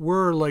 yeah,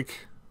 we're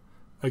like,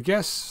 I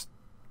guess,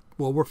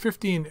 well, we're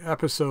 15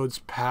 episodes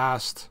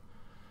past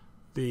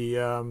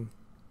the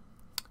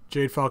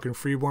Jade Falcon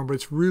Freeborn, but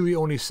it's really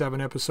only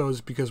 7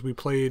 episodes because we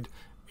played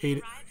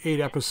eight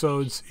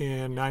episodes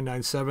in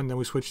 997, then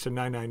we switched to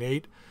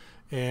 998,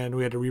 and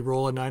we had to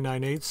re-roll a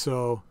 998,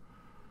 so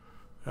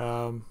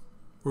we're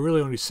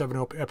really only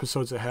 7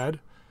 episodes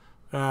ahead.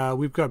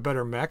 We've got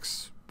better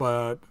mechs,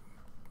 but,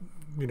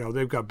 you know,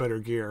 they've got better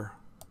gear.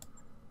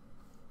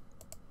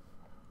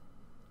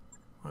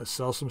 Want to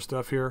sell some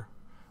stuff here?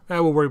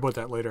 We'll worry about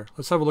that later.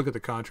 Let's have a look at the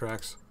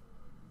contracts.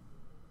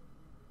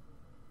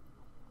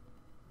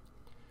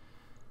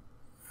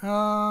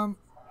 Yeah,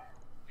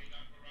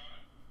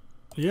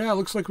 it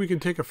looks like we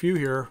can take a few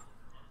here.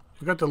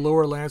 We've got the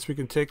lower lance we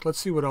can take. Let's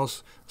see what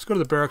else. Let's go to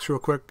the barracks real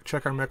quick,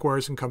 check our mech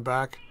wares, and come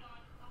back.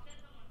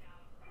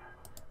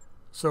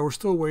 So we're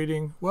still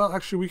waiting. Well,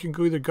 actually, we can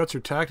go either guts or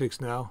tactics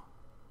now.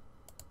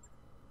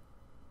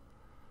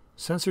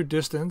 Sensor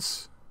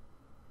distance.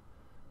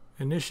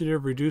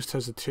 Initiative, reduced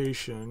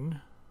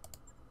hesitation,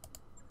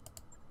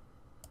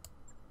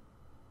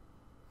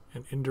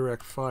 and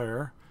indirect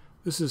fire.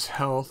 This is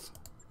health.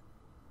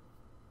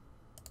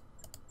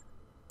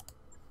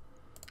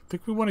 I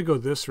think we want to go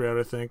this route,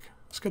 I think.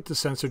 Let's get the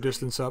sensor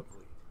distance up.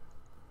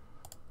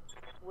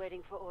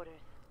 Waiting for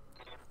orders.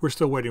 We're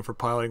still waiting for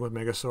piloting with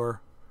Megasaur.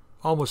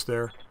 Almost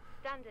there.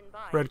 Standing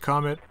by. Red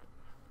Comet.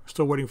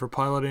 Still waiting for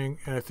piloting,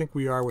 and I think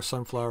we are with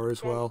Sunflower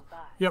as well.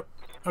 Yep.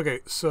 Okay,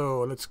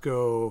 so let's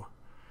go...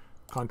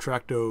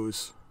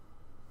 Contractos.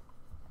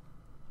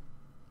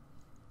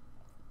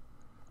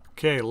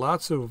 Okay,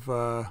 lots of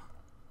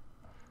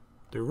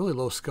they're really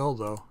low skull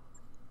though.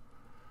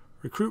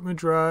 Recruitment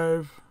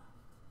drive.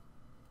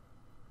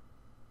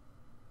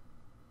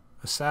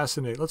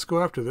 Assassinate. Let's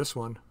go after this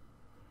one.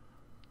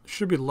 There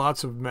should be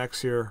lots of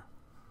mechs here.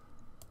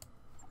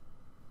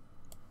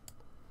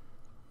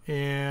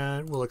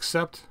 And we'll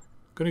accept.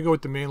 Gonna go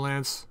with the main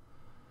lance.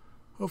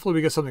 Hopefully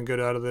we get something good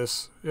out of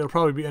this. It'll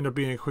probably end up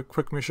being a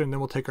quick mission, then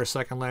we'll take our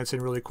second lance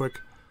in really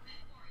quick.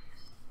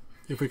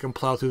 If we can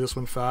plow through this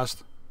one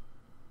fast.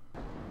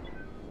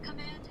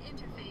 Command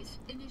interface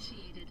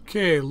initiated.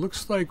 Okay,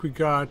 looks like we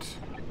got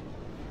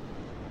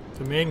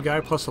the main guy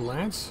plus a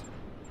lance.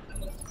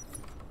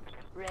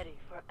 Ready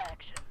for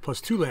action. Plus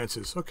 2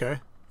 lances,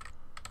 okay.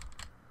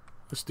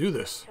 Let's do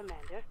this.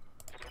 Commander.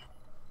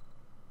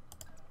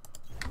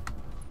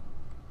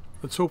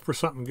 Let's hope for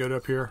something good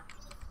up here.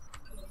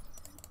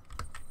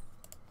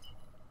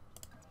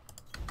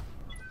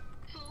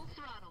 Full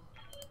throttle.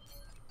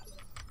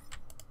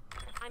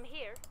 I'm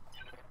here.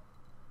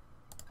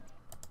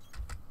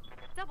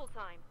 Double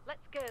time.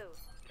 Let's go.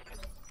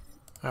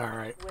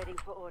 Alright. Waiting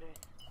for orders.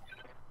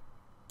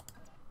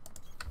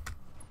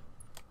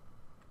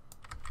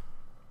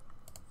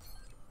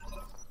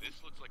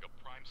 This looks like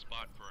a prime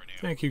spot for an ambush.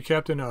 Thank you,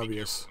 Captain Be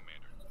Obvious. careful,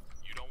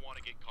 Commander. You don't want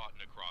to get caught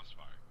in a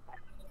crossfire.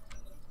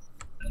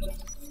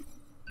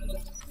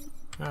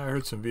 I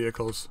heard some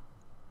vehicles.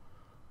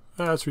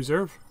 That's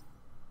reserve.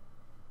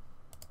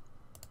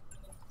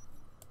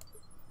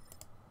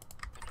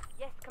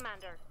 Yes,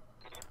 Commander.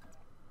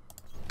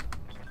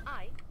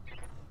 Aye.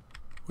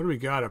 What do we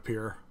got up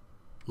here?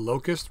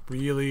 Locust?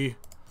 Really?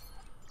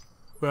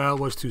 Well,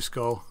 it was 2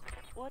 skull.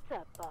 What's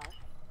up, boss?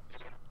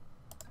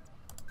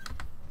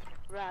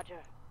 Roger.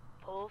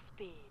 Full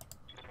speed.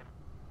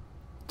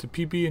 To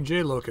PB and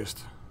J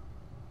Locust.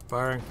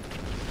 Firing.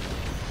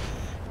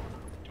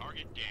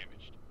 Target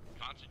damaged.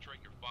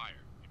 Concentrate your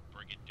fire and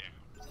bring it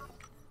down.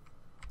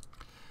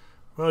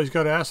 Well, he's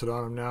got acid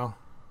on him now.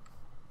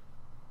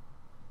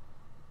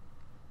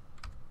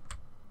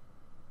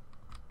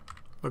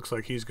 Looks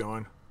like he's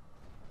going.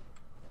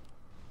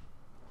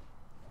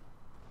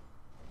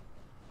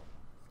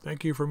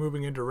 Thank you for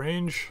moving into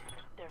range.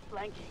 They're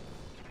flanking.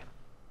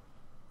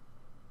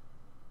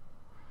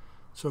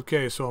 It's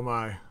okay, so am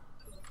I.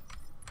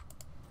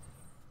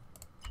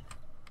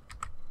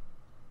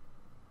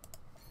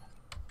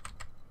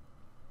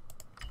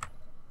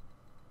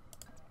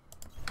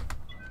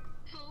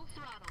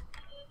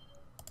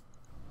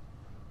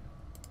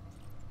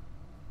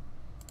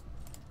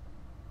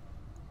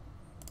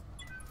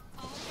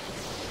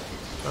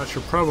 That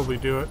should probably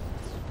do it.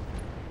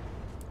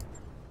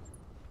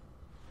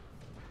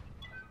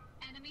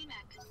 Enemy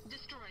mech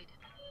destroyed.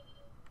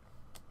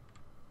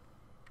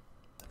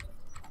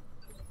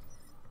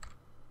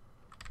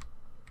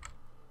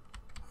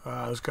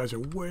 Those guys are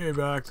way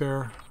back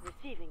there.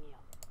 Receiving you.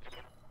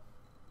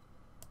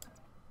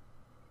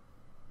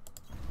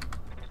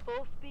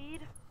 Full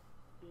speed,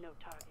 no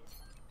target.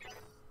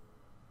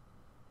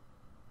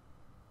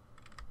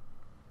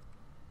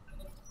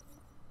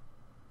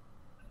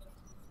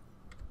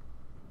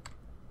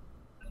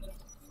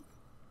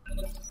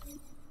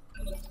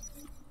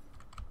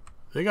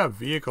 They got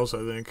vehicles, I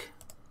think.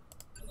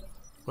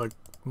 Like,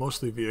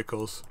 mostly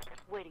vehicles.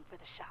 Waiting for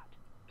the shot.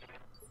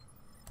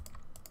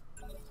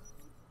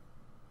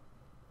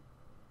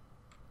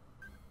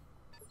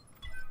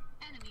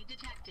 Enemy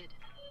detected.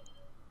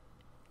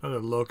 Another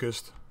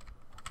locust.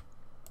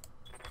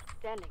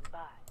 Standing by.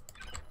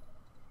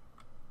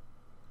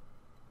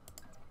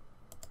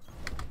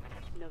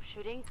 No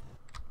shooting,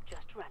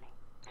 just running.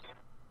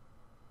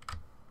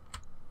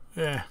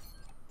 Yeah.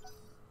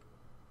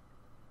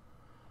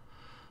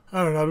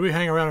 I don't know. Do we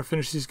hang around and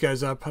finish these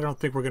guys up? I don't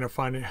think we're going to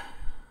find it.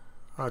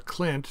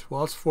 Clint.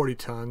 Well, it's 40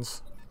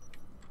 tons.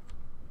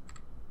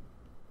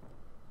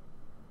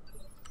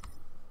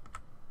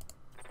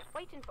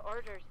 Waiting for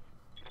orders.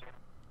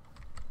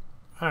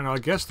 I don't know. I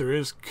guess there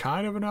is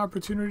kind of an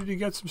opportunity to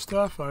get some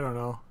stuff. I don't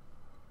know.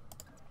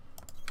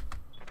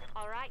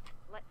 All right,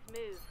 let's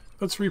move.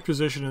 Let's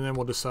reposition and then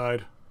we'll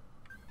decide.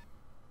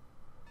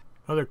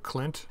 Another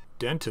Clint.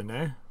 Denton,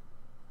 eh?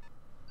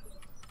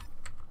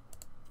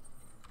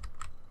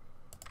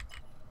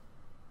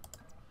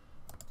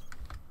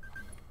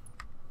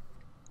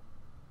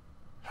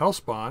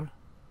 Hellspawn.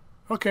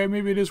 Okay,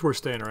 maybe it is worth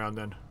staying around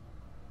then.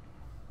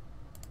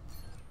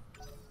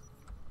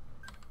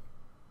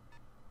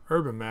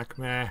 Urban Mech,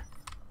 meh.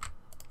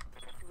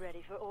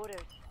 Ready for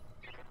orders.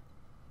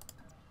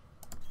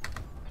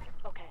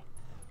 Okay,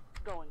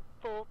 going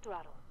full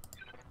throttle.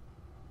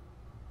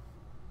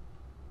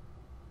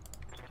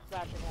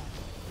 Roger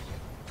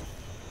that.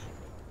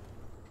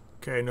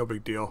 Okay, no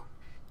big deal.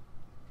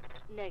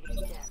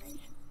 Negative damage.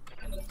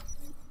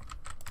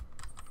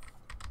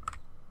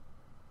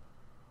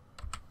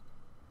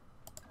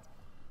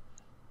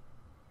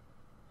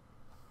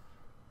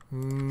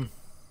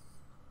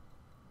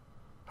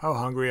 How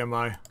hungry am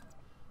I?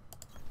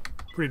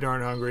 Pretty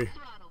darn hungry.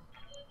 Throttle.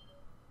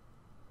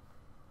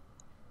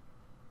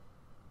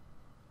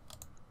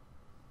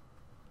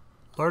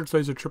 Large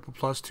laser triple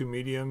plus, 2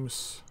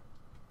 mediums.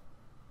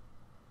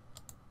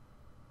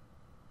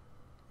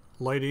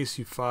 Light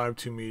AC5,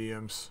 2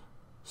 mediums.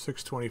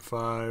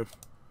 625.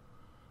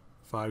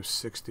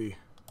 560.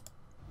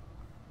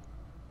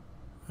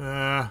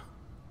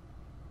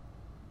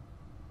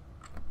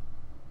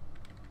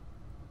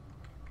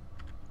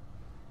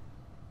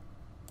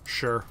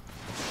 Sure.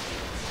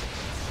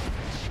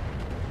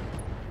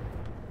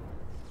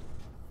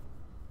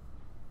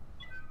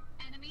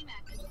 Enemy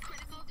mech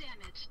critical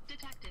damage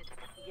detected.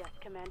 Yes,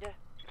 Commander.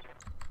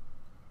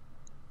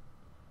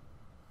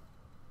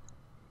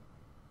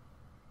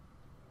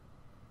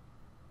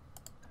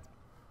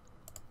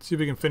 See if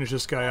we can finish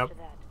this guy up.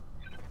 Roger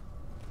that.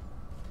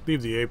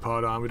 Leave the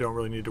A-pod on. We don't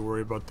really need to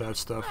worry about that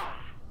stuff.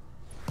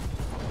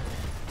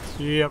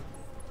 Yep.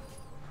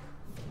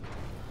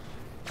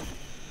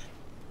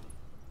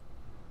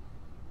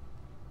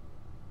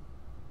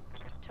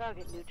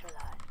 Target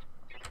neutralized.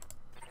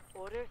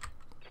 Orders?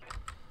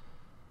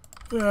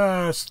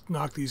 Let's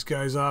knock these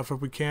guys off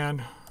if we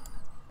can.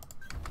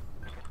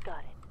 Got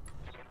it.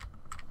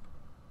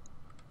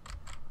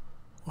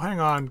 Well, hang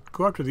on.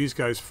 Go after these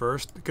guys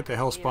first. Get the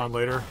Hellspawn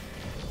later.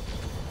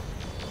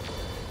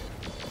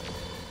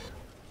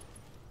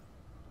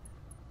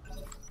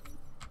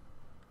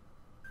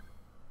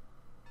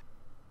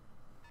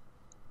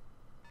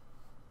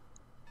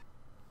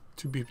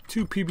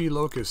 Two PB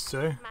locusts,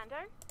 eh? Commander?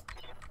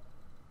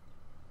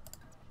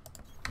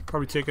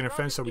 Probably taking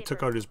offense that we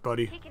took out his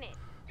buddy.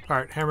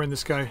 Alright, hammer in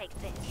this guy. Take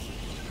this.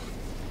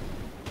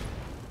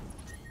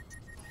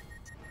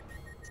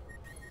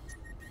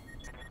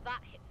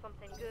 That hit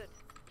something good.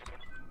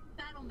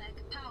 Battle mech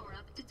power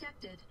up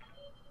detected.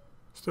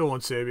 Still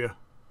won't save you.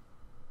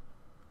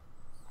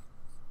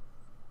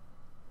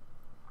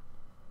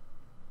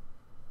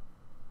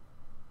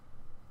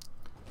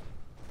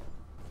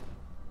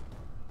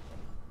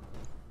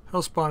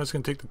 Hellspawn is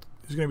going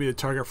to be the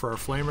target for our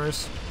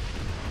flamers.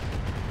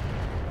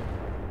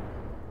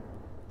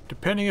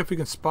 Depending if we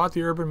can spot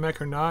the urban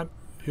mech or not,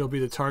 he'll be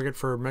the target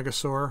for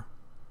Megasaur.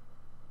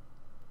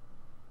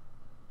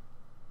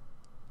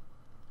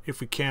 If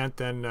we can't,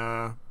 then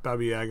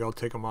Baba Yaga will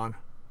take him on.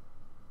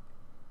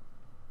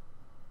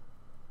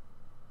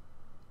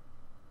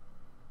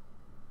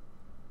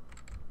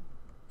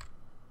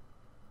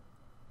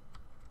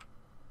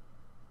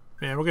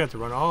 Man, we're going to have to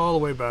run all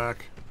the way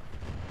back.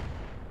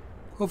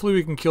 Hopefully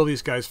we can kill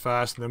these guys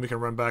fast, and then we can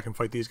run back and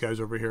fight these guys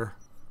over here.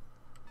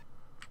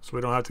 So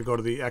we don't have to go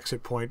to the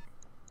exit point.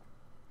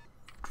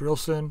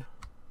 Drillson.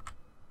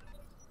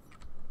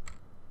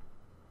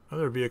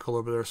 Another vehicle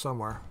over there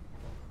somewhere.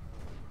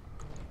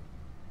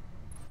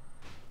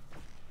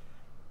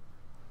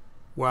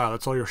 Wow,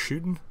 that's all you're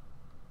shooting?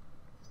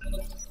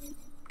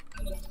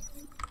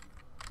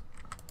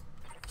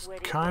 It's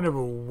kind of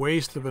a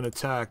waste of an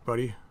attack,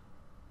 buddy.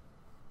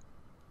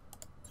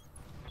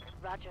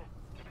 Roger.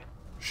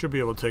 Should be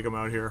able to take him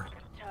out here.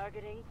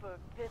 Targeting for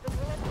physical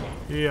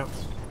attack. Yep.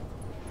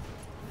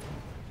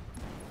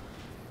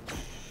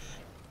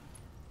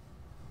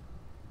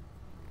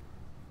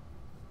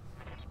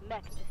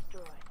 Mech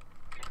destroyed.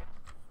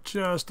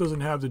 Just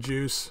doesn't have the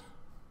juice.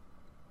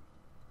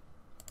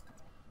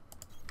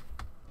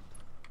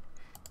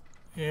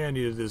 And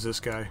needed is this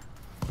guy.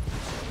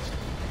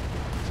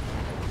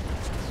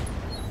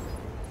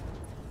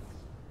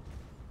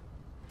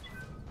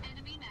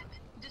 Enemy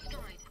mech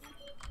destroyed.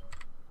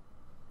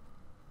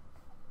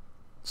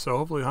 So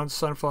hopefully Hunt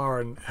Sunflower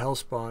and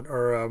Hellspawn,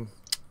 or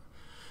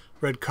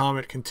Red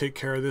Comet, can take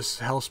care of this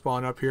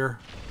Hellspawn up here.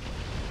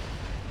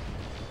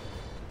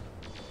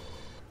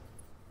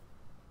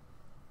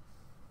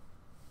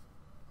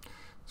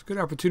 It's a good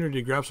opportunity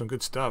to grab some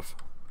good stuff.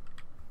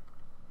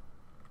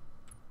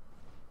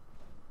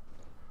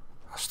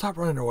 Stop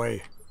running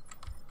away.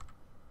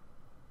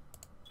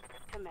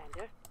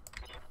 Commander.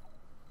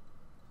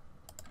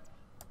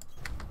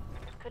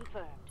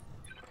 Confirmed.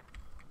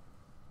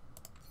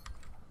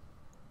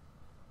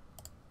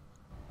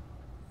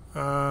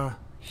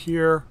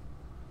 Here.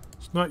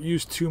 It's not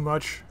used too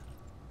much.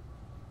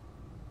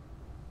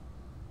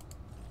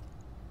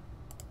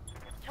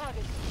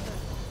 Target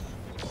confirmed.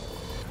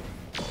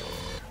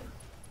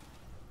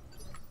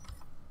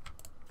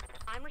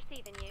 I'm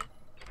receiving you.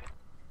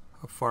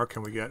 How far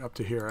can we get? Up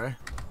to here, eh?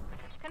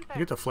 Confirmed. You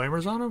get the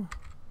flamers on him?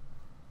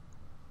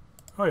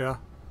 Oh yeah.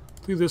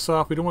 Leave this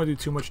off. We don't want to do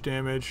too much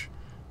damage.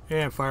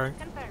 And firing.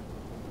 Confirmed.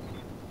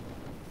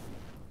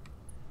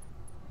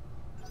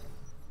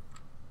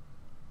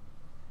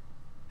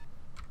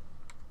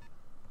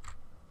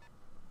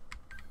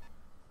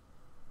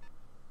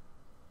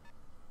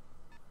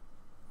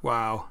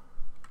 Wow.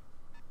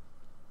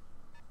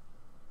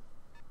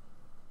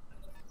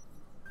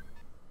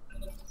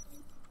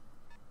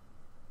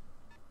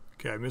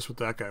 Okay, I missed what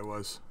that guy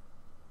was.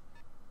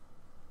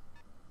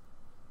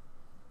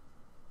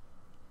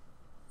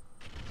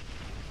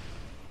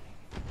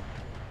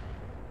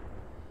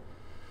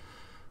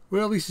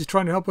 Well, at least he's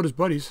trying to help out his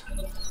buddies.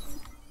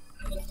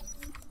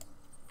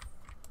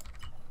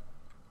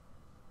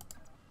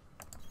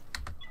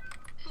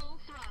 Full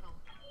throttle.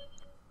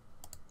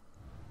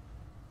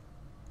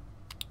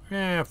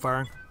 Yeah,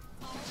 firing.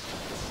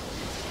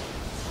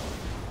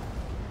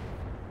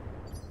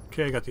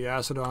 Okay, got the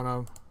acid on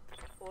him.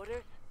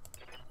 Orders.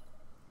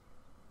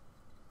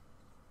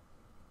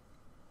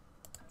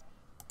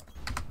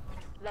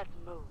 Let's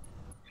move.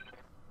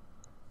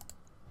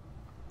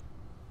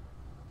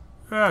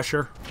 Ah,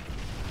 sure.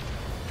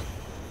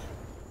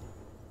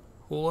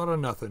 Whole lot of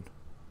nothing.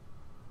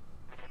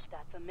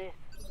 That's a miss.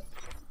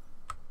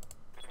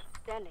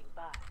 Standing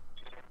by.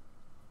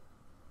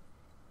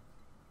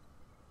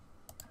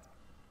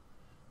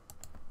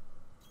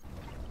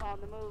 On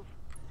the move.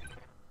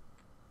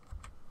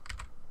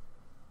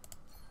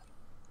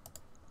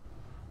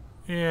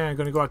 Yeah, I'm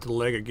gonna go out to the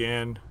leg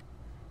again.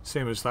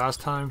 Same as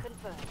last time.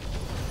 Confirmed.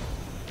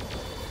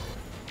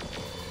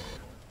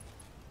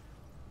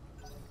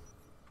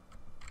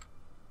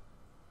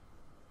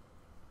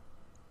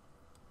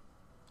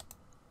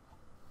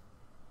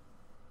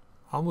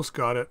 Almost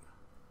got it.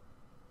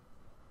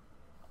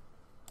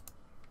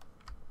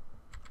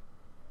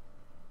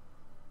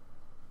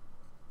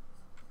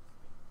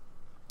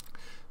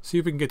 See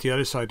if we can get the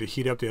other side to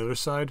heat up the other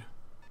side.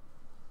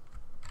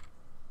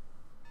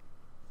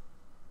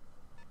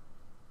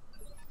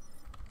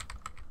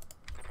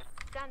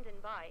 Standing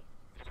by.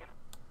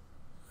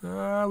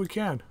 We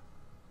can.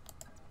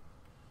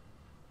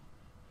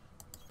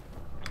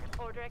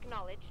 Order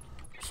acknowledged.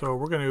 So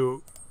we're going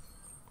to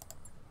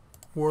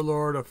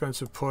Warlord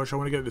offensive push. I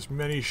want to get as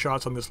many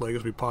shots on this leg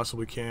as we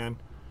possibly can.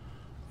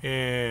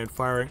 And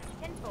firing.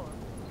 10-4.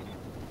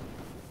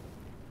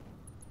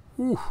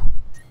 Ooh.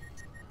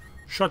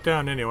 Shut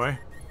down anyway.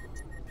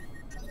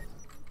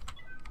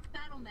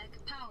 Battle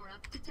mech power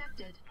up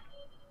detected.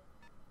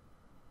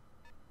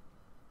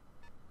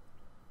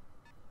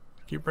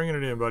 Keep bringing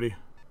it in, buddy.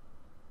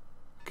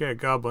 Okay,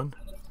 Goblin.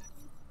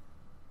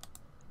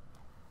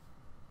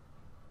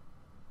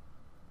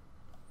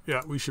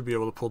 Yeah, we should be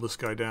able to pull this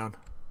guy down.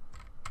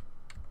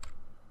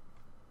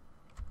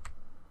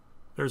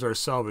 There's our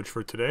salvage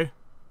for today.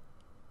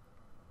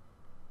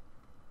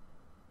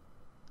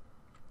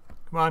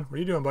 Come on, what are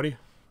you doing, buddy?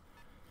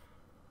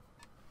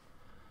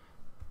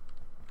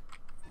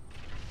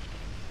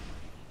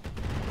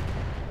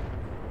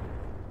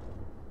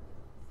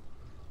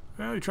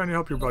 Well, you're trying to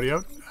help your buddy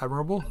out.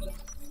 Admirable.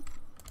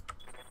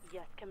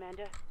 Yes,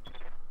 Commander.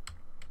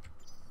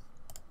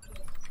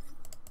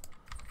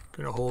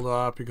 Gonna hold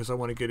off because I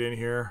want to get in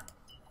here.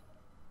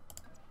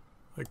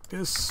 Like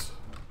this.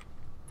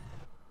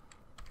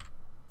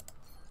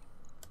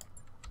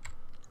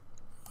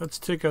 Let's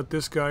take out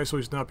this guy so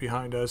he's not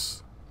behind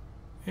us.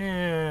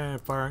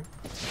 And firing.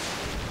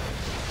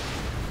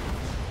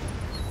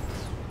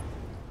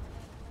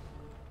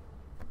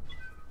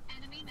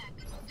 Enemy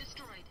mech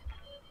destroyed.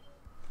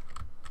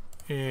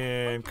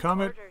 And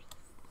Comet.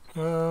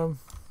 Orders.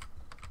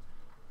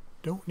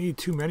 Don't need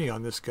too many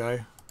on this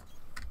guy.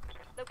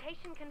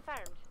 Location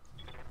confirmed.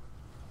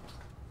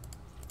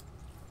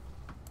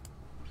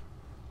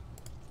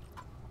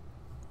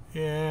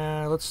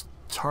 Yeah, let's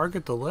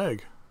target the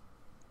leg.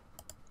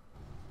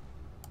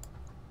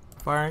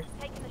 Firing.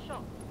 Taking the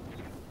shot.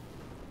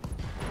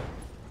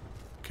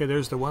 Okay,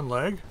 there's the one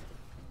leg.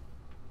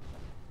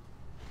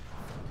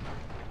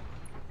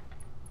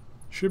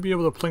 Should be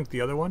able to plink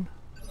the other one.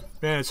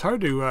 Man, it's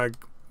hard to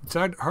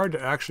hard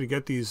to actually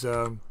get these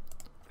Ready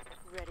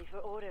for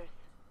orders.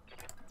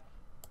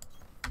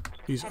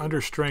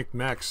 understrength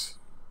mechs.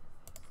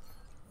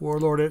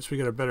 Warlord it, so we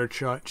get a better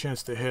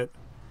chance to hit.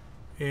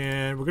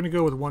 And we're gonna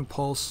go with one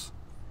pulse.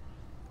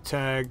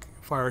 Tag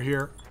fire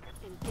here.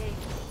 Engage.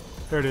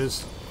 There it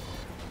is.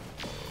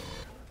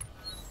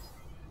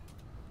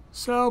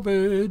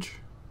 Salvage.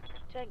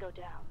 Tango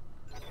down.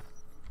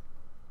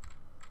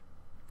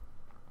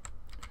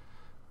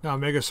 Now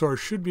Megasaur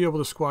should be able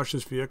to squash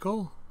this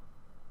vehicle.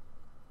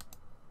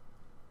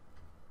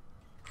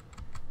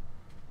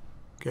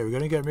 Okay, we're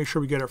gonna make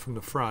sure we get it from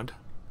the front.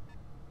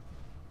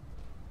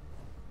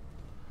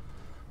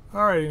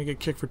 Alright, gonna get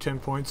kicked for 10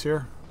 points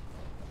here.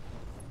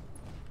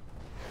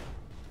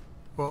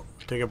 Well,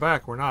 take it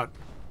back, we're not.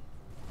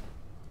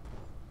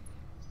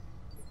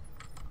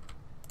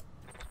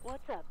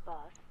 What's up,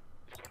 boss?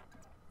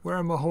 Where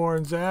are my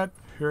horns at?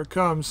 Here it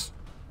comes.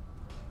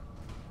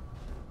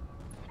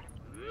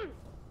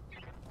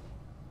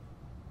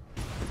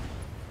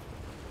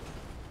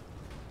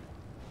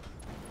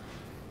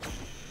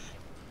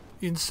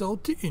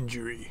 Insult to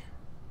injury.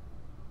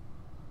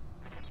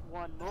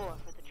 One more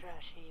for the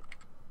trash heap.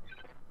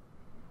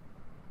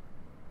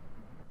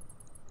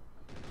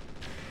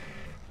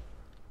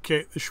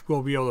 Okay,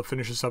 we'll be able to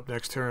finish this up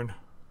next turn.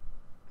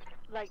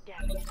 Light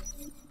damage.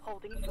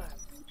 Holding firm.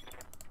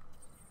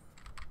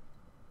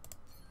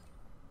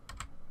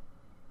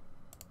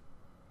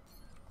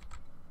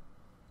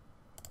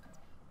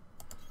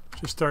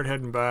 Just start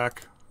heading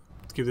back.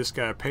 Let's give this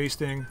guy a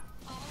pasting.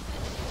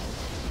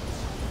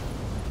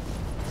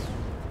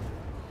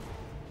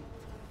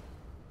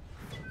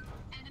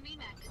 Enemy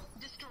mech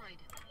destroyed.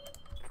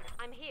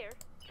 I'm here.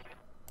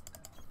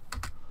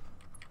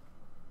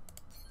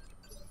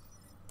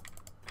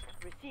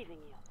 Receiving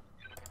you.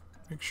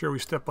 Make sure we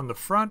step on the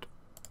front.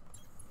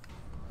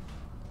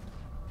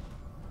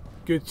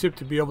 Good tip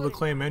to be able to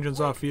claim engines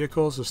off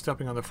vehicles is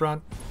stepping on the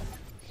front.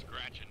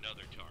 Scratch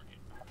another target.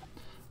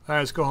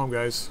 Alright, let's go home,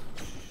 guys.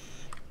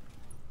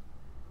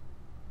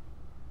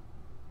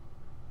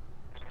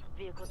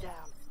 Vehicle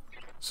down.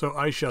 So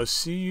I shall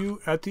see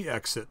you at the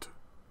exit.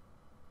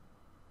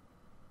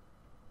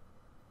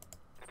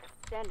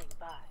 Standing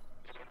by.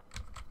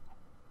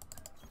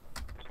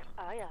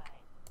 Aye, aye.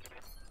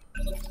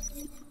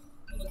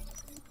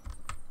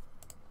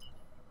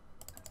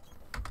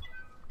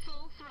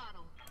 Full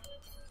throttle.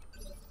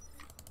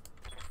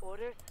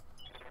 Orders.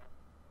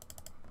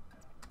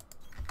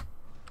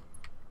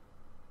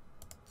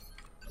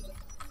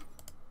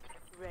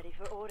 Ready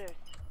for orders.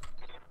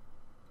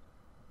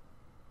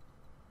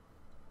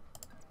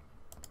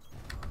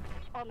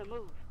 On the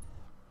move.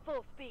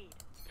 Full speed.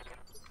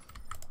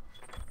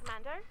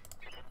 Commander?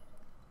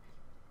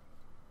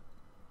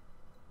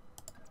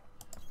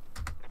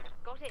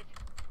 Got it.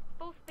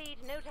 Full speed,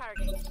 no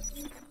target.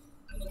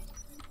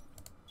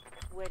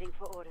 Waiting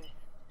for orders.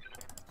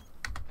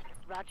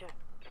 Roger.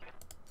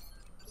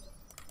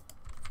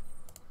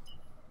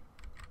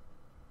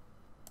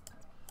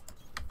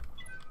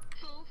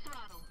 Full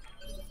throttle.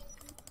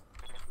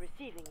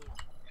 Receiving you.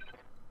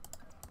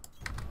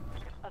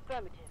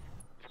 Affirmative.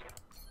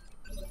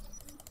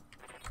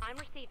 I'm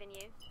receiving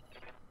you.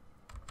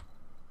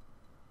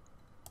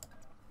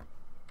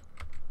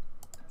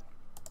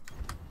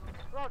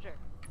 Roger.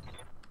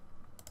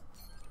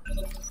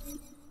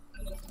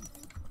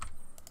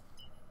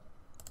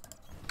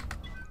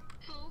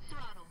 Full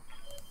throttle.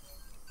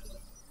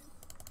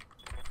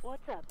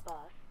 What's up,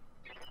 boss?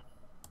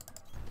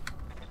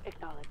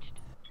 Acknowledged.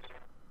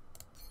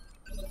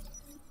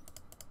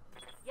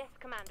 Yes,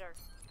 Commander.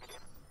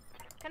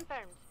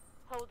 Confirmed.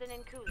 Holding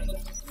and cooling.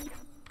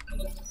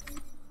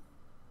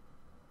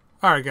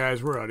 Alright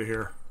guys, we're out of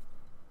here.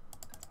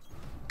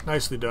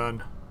 Nicely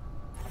done.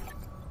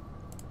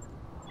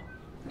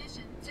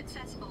 Mission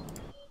successful.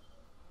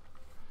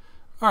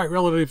 Alright,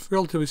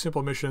 relatively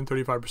simple mission,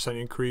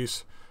 35%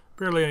 increase.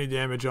 Barely any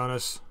damage on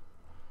us.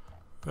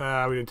 We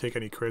didn't take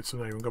any crits, I'm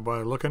not even going to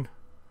bother looking.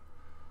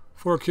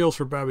 4 kills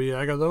for Baba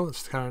Yaga though,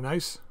 it's kind of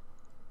nice.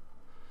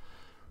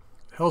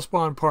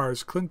 Hellspawn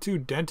parts, Clint 2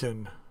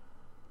 Denton.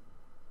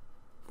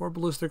 4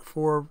 ballistic,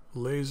 4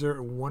 laser,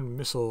 and 1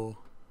 missile.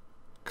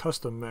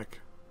 Custom mech.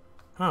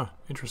 Huh,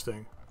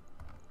 interesting.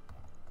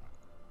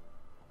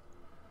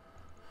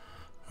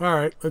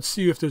 Alright, let's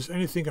see if there's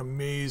anything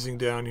amazing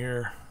down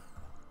here.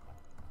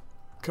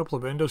 couple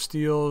of endo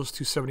steels,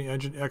 270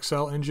 engine,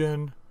 XL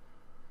engine.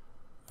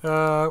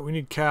 We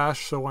need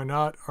cash, so why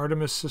not?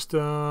 Artemis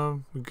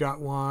system, we got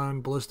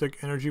one. Ballistic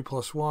energy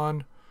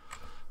 +1.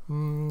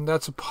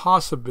 That's a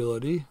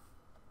possibility.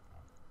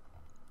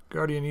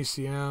 Guardian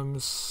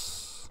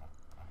ECMs.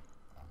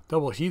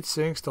 Double heat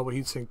sinks, double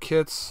heat sink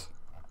kits.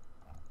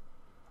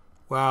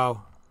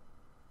 Wow.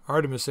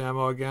 Artemis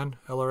ammo again,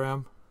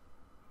 LRM.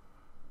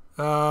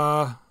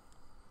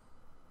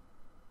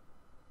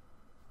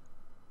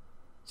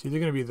 It's either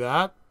going to be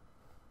that.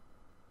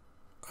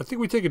 I think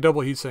we take a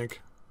double heatsink.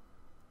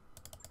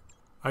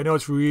 I know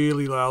it's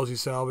really lousy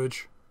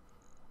salvage.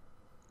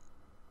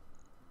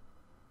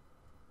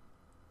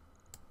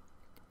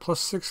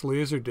 +6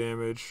 laser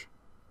damage.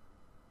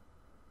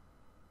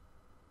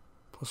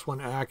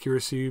 +1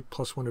 accuracy,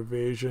 +1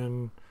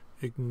 evasion,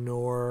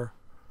 ignore.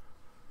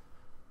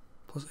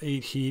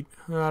 +8 heat.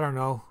 I don't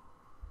know.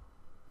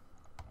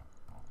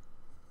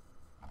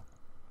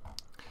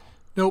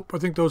 Nope, I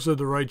think those are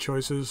the right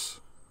choices.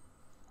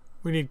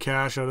 We need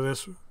cash out of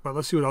this, but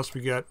let's see what else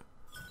we get.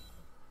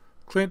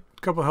 Clint,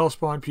 couple health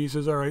spawn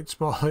pieces. Alright,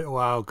 small.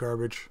 Wow,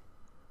 garbage.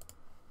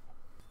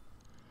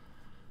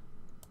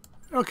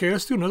 Okay,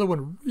 let's do another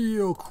one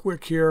real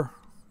quick here.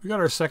 We got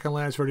our second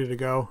lance ready to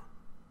go.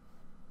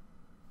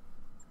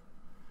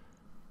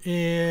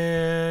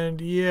 And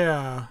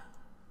yeah.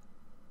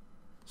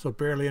 So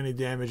barely any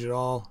damage at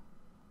all.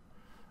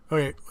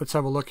 Okay, let's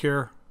have a look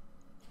here.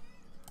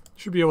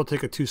 Should be able to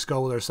take a 2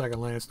 skull with our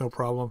second lance, no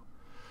problem.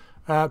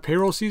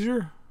 Payroll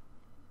seizure.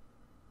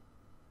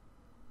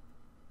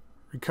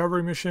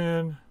 Recovery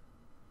mission.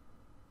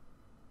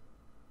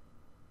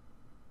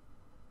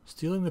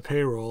 Stealing the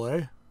payroll,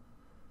 eh?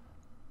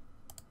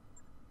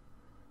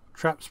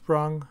 Trap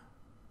sprung.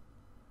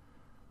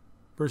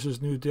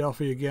 Versus New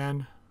Delphi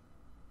again.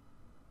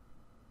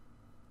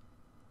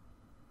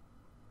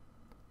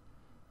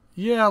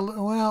 Yeah,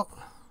 well,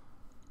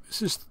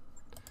 this is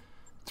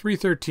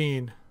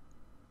 313.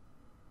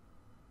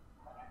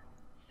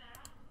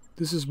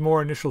 This is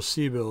more initial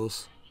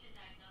C-bills.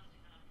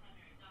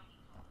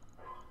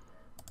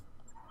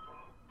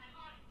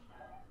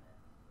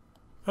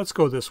 Let's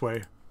go this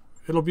way.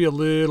 It'll be a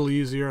little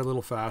easier, a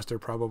little faster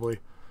probably.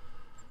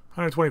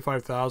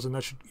 125,000,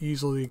 that should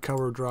easily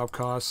cover drop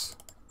costs.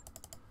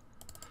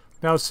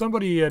 Now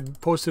somebody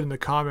had posted in the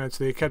comments,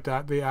 they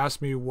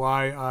asked me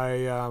why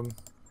I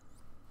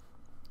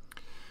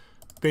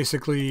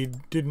basically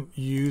didn't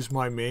use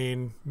my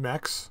main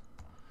mechs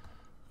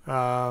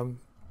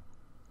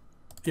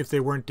if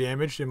they weren't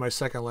damaged in my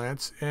second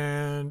lance,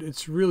 and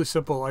it's really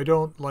simple. I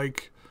don't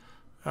like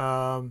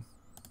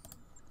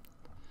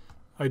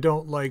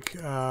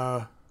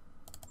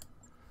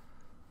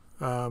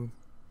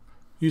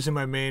using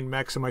my main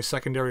mechs in my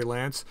secondary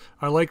lance.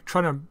 I like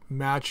trying to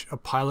match a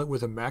pilot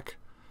with a mech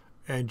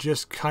and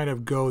just kind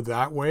of go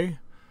that way.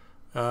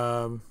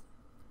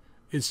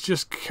 It's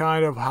just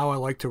kind of how I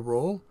like to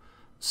roll.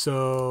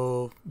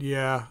 So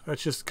yeah,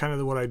 that's just kind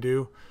of what I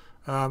do.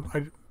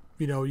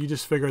 You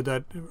just figured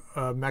that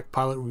a mech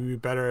pilot would be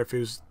better if he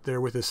was there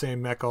with the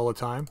same mech all the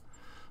time.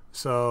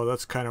 So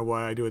that's kind of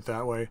why I do it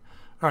that way.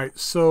 Alright,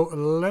 so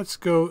let's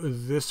go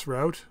this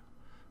route.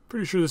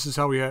 Pretty sure this is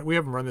how we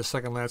haven't run this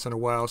second lance in a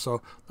while,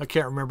 so I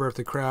can't remember if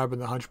the crab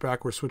and the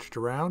hunchback were switched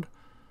around.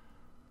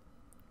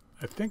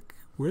 I think,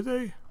 were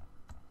they?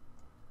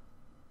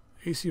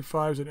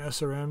 AC5s and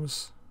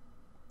SRMs.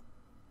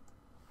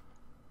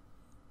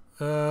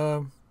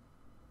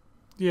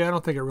 Yeah, I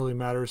don't think it really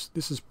matters.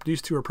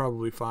 These two are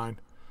probably fine.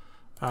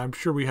 I'm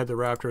sure we had the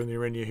Raptor and the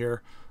Arinia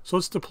here. So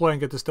let's deploy and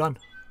get this done.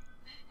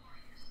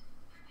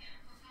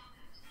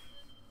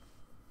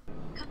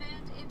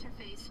 Command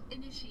interface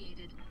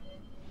initiated.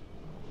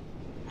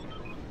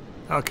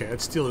 Okay,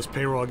 let's steal this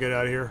payroll. I'll get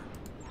out of here.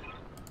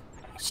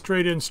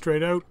 Straight in,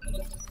 straight out.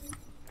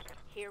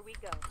 Here we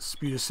go.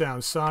 Speed of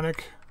sound,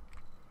 sonic.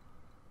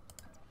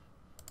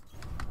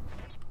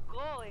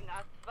 Going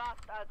as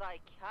fast as I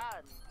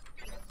can.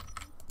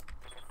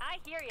 I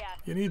hear ya.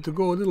 You need to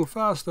go a little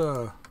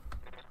faster.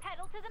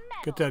 Pedal to the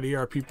metal. Get that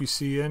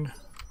ERPPC in.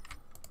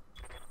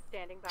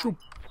 Standing by.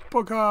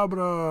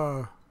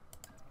 Chupacabra.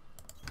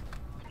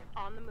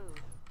 On the move.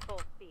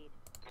 Full speed.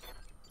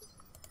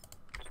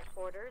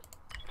 Orders.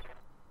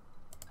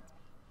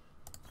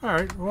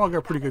 Alright, we all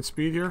got pretty good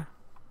speed here.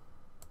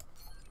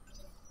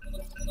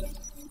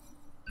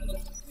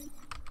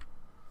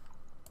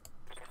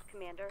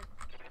 Commander.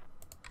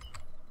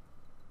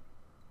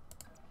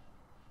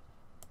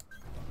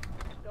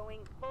 Going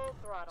full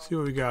throttle. See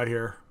what we got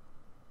here.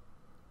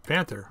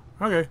 Panther.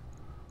 Okay.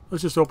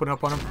 Let's just open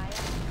up on him.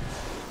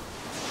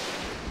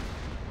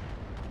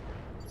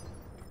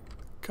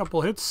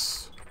 Couple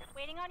hits.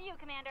 Waiting on you,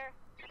 Commander.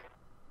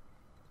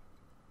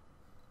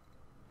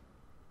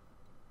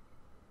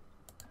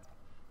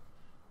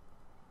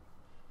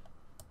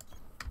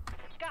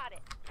 Got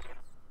it.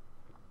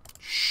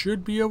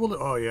 Should be able to...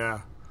 Oh,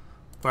 yeah.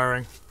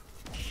 Firing.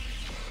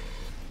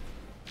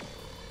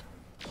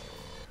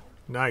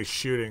 Nice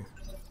shooting.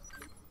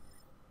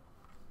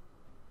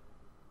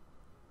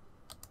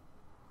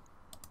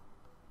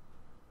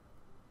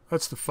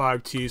 That's the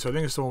 5T, so I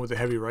think it's the one with the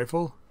heavy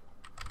rifle.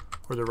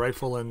 Or the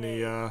rifle and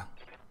the...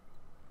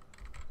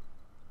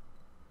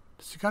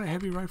 Does he got a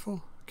heavy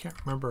rifle? I can't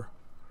remember.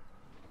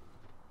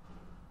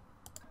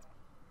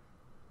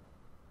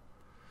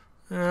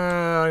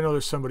 I know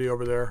there's somebody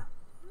over there.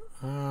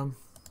 Let's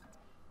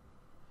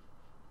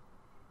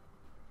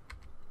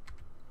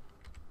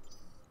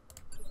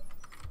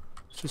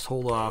just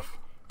hold off.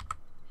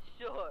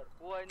 Sure,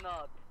 why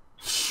not?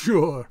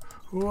 Sure,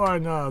 why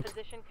not?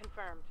 Position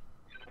confirmed.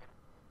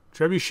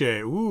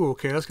 Trebuchet. Ooh,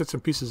 okay, let's get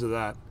some pieces of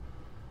that.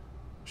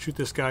 Shoot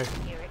this guy.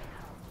 Here it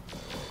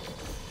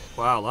comes.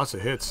 Wow, lots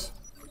of hits.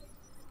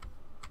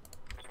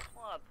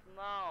 What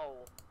now?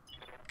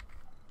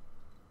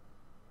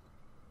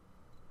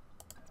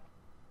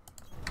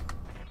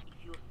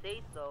 If you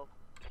say so.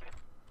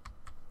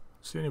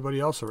 See anybody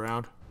else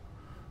around?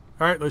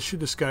 Alright, let's shoot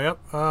this guy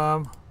up.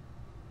 Want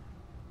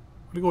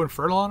to go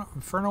Inferno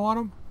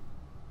on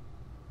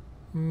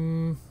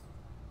him?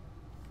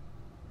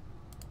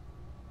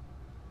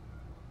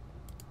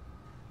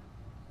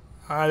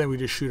 I think we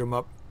just shoot him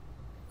up.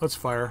 Let's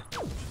fire.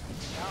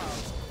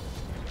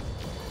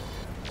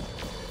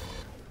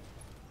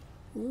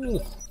 Ooh.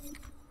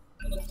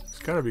 It's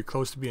gotta be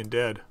close to being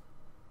dead.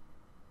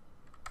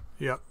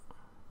 Yep.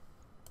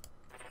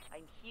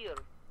 I'm here.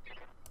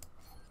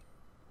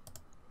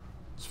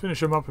 Let's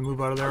finish him up and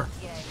move out of there.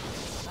 Yeah,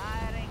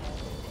 firing.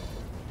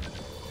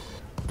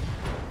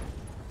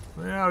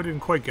 Yeah, I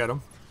didn't quite get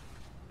him.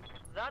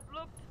 That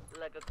looked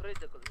like a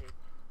critical hit.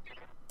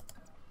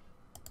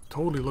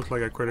 Totally looked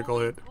like a critical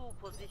hit. Moving to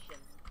position.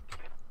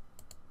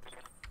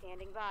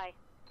 Standing by.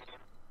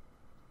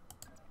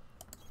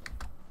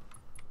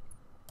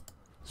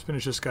 Let's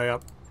finish this guy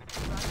up.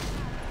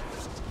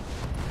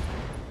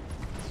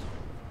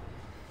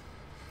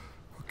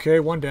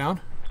 Okay, one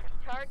down.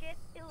 Target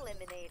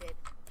eliminated.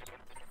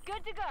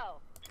 Good to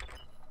go.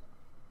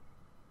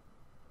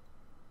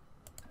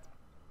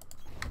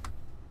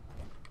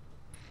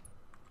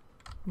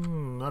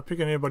 Not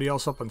picking anybody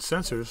else up on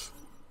sensors.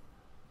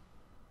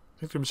 I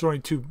think there's only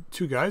two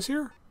guys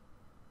here?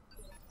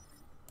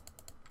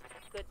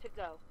 Good to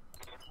go.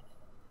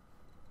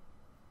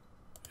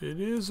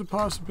 It is a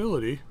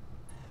possibility.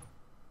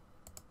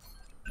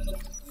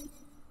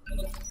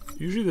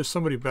 Usually there's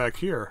somebody back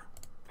here.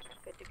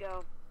 Good to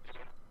go.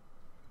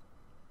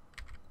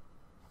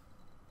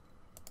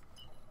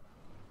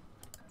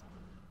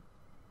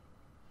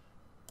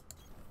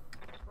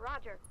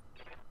 Roger.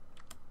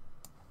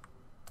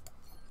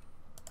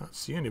 Not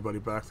see anybody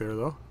back there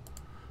though.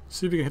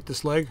 See if we can hit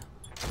this leg.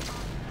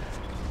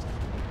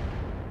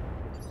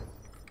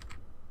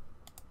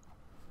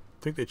 I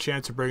think the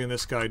chance of bringing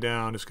this guy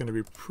down is going to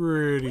be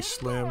pretty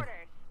slim. Orders.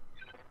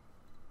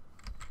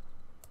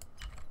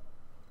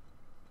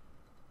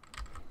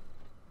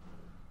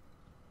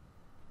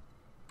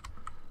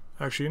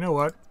 Actually, you know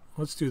what?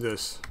 Let's do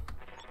this.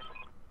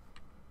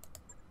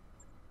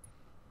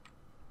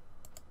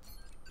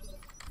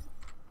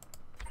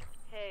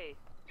 Hey,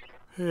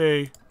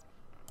 Hey,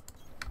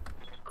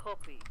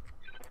 copy.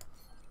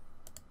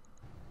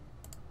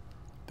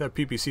 that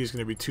PPC is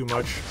going to be too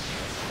much.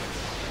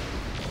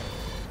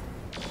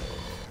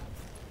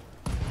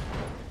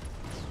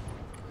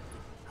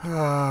 Enemy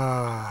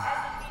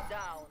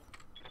down.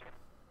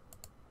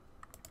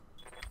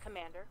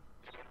 Commander.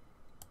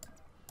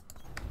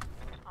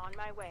 On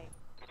my way.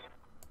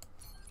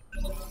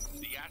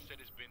 The asset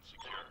has been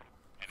secured.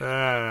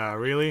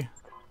 Really?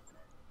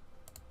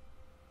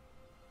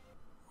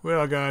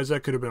 Well, guys,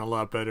 that could have been a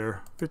lot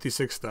better.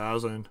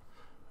 56,000.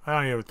 I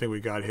don't even think we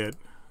got hit.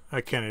 I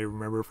can't even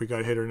remember if we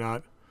got hit or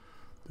not.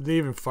 Did they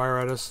even fire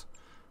at us?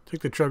 Take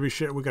the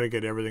trebuchet. We got to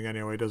get everything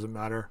anyway. It doesn't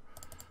matter.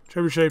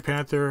 Trebuchet,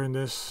 Panther, and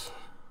this.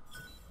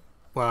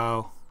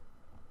 Wow.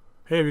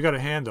 Hey, we got a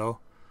hand, though.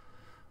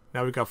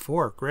 Now we got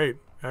 4. Great.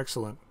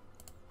 Excellent.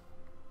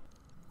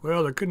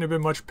 Well, there couldn't have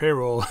been much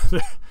payroll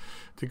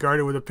to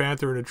guard it with a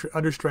Panther and an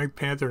understrength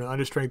Panther and an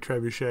understrength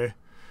trebuchet.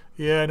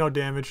 Yeah, no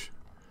damage.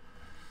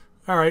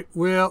 Alright,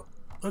 well,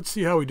 let's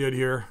see how we did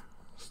here.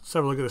 Let's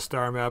have a look at the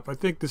star map. I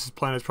think this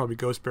planet's probably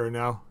Ghost Bear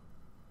now.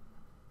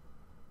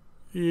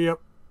 Yep.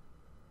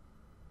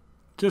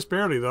 Just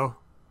barely, though.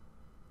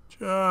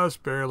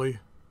 Just barely.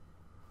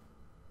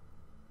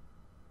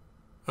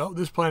 Oh,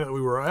 this planet that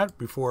we were at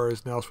before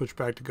is now switched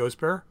back to Ghost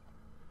Bear.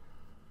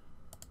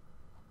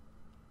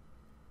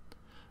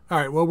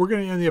 Alright, well, we're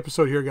going to end the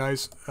episode here,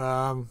 guys.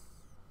 And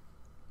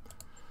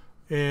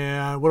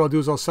what I'll do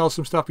is I'll sell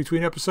some stuff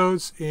between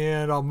episodes,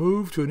 and I'll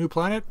move to a new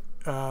planet.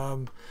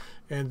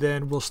 And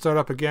then we'll start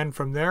up again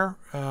from there.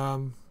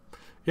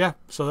 Yeah,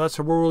 so that's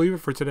where we'll leave it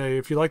for today.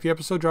 If you like the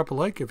episode, drop a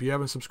like. If you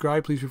haven't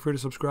subscribed, please feel free to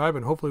subscribe,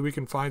 and hopefully we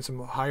can find some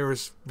higher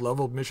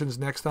level missions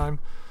next time.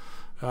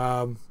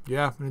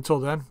 Yeah, and until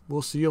then,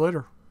 we'll see you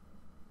later.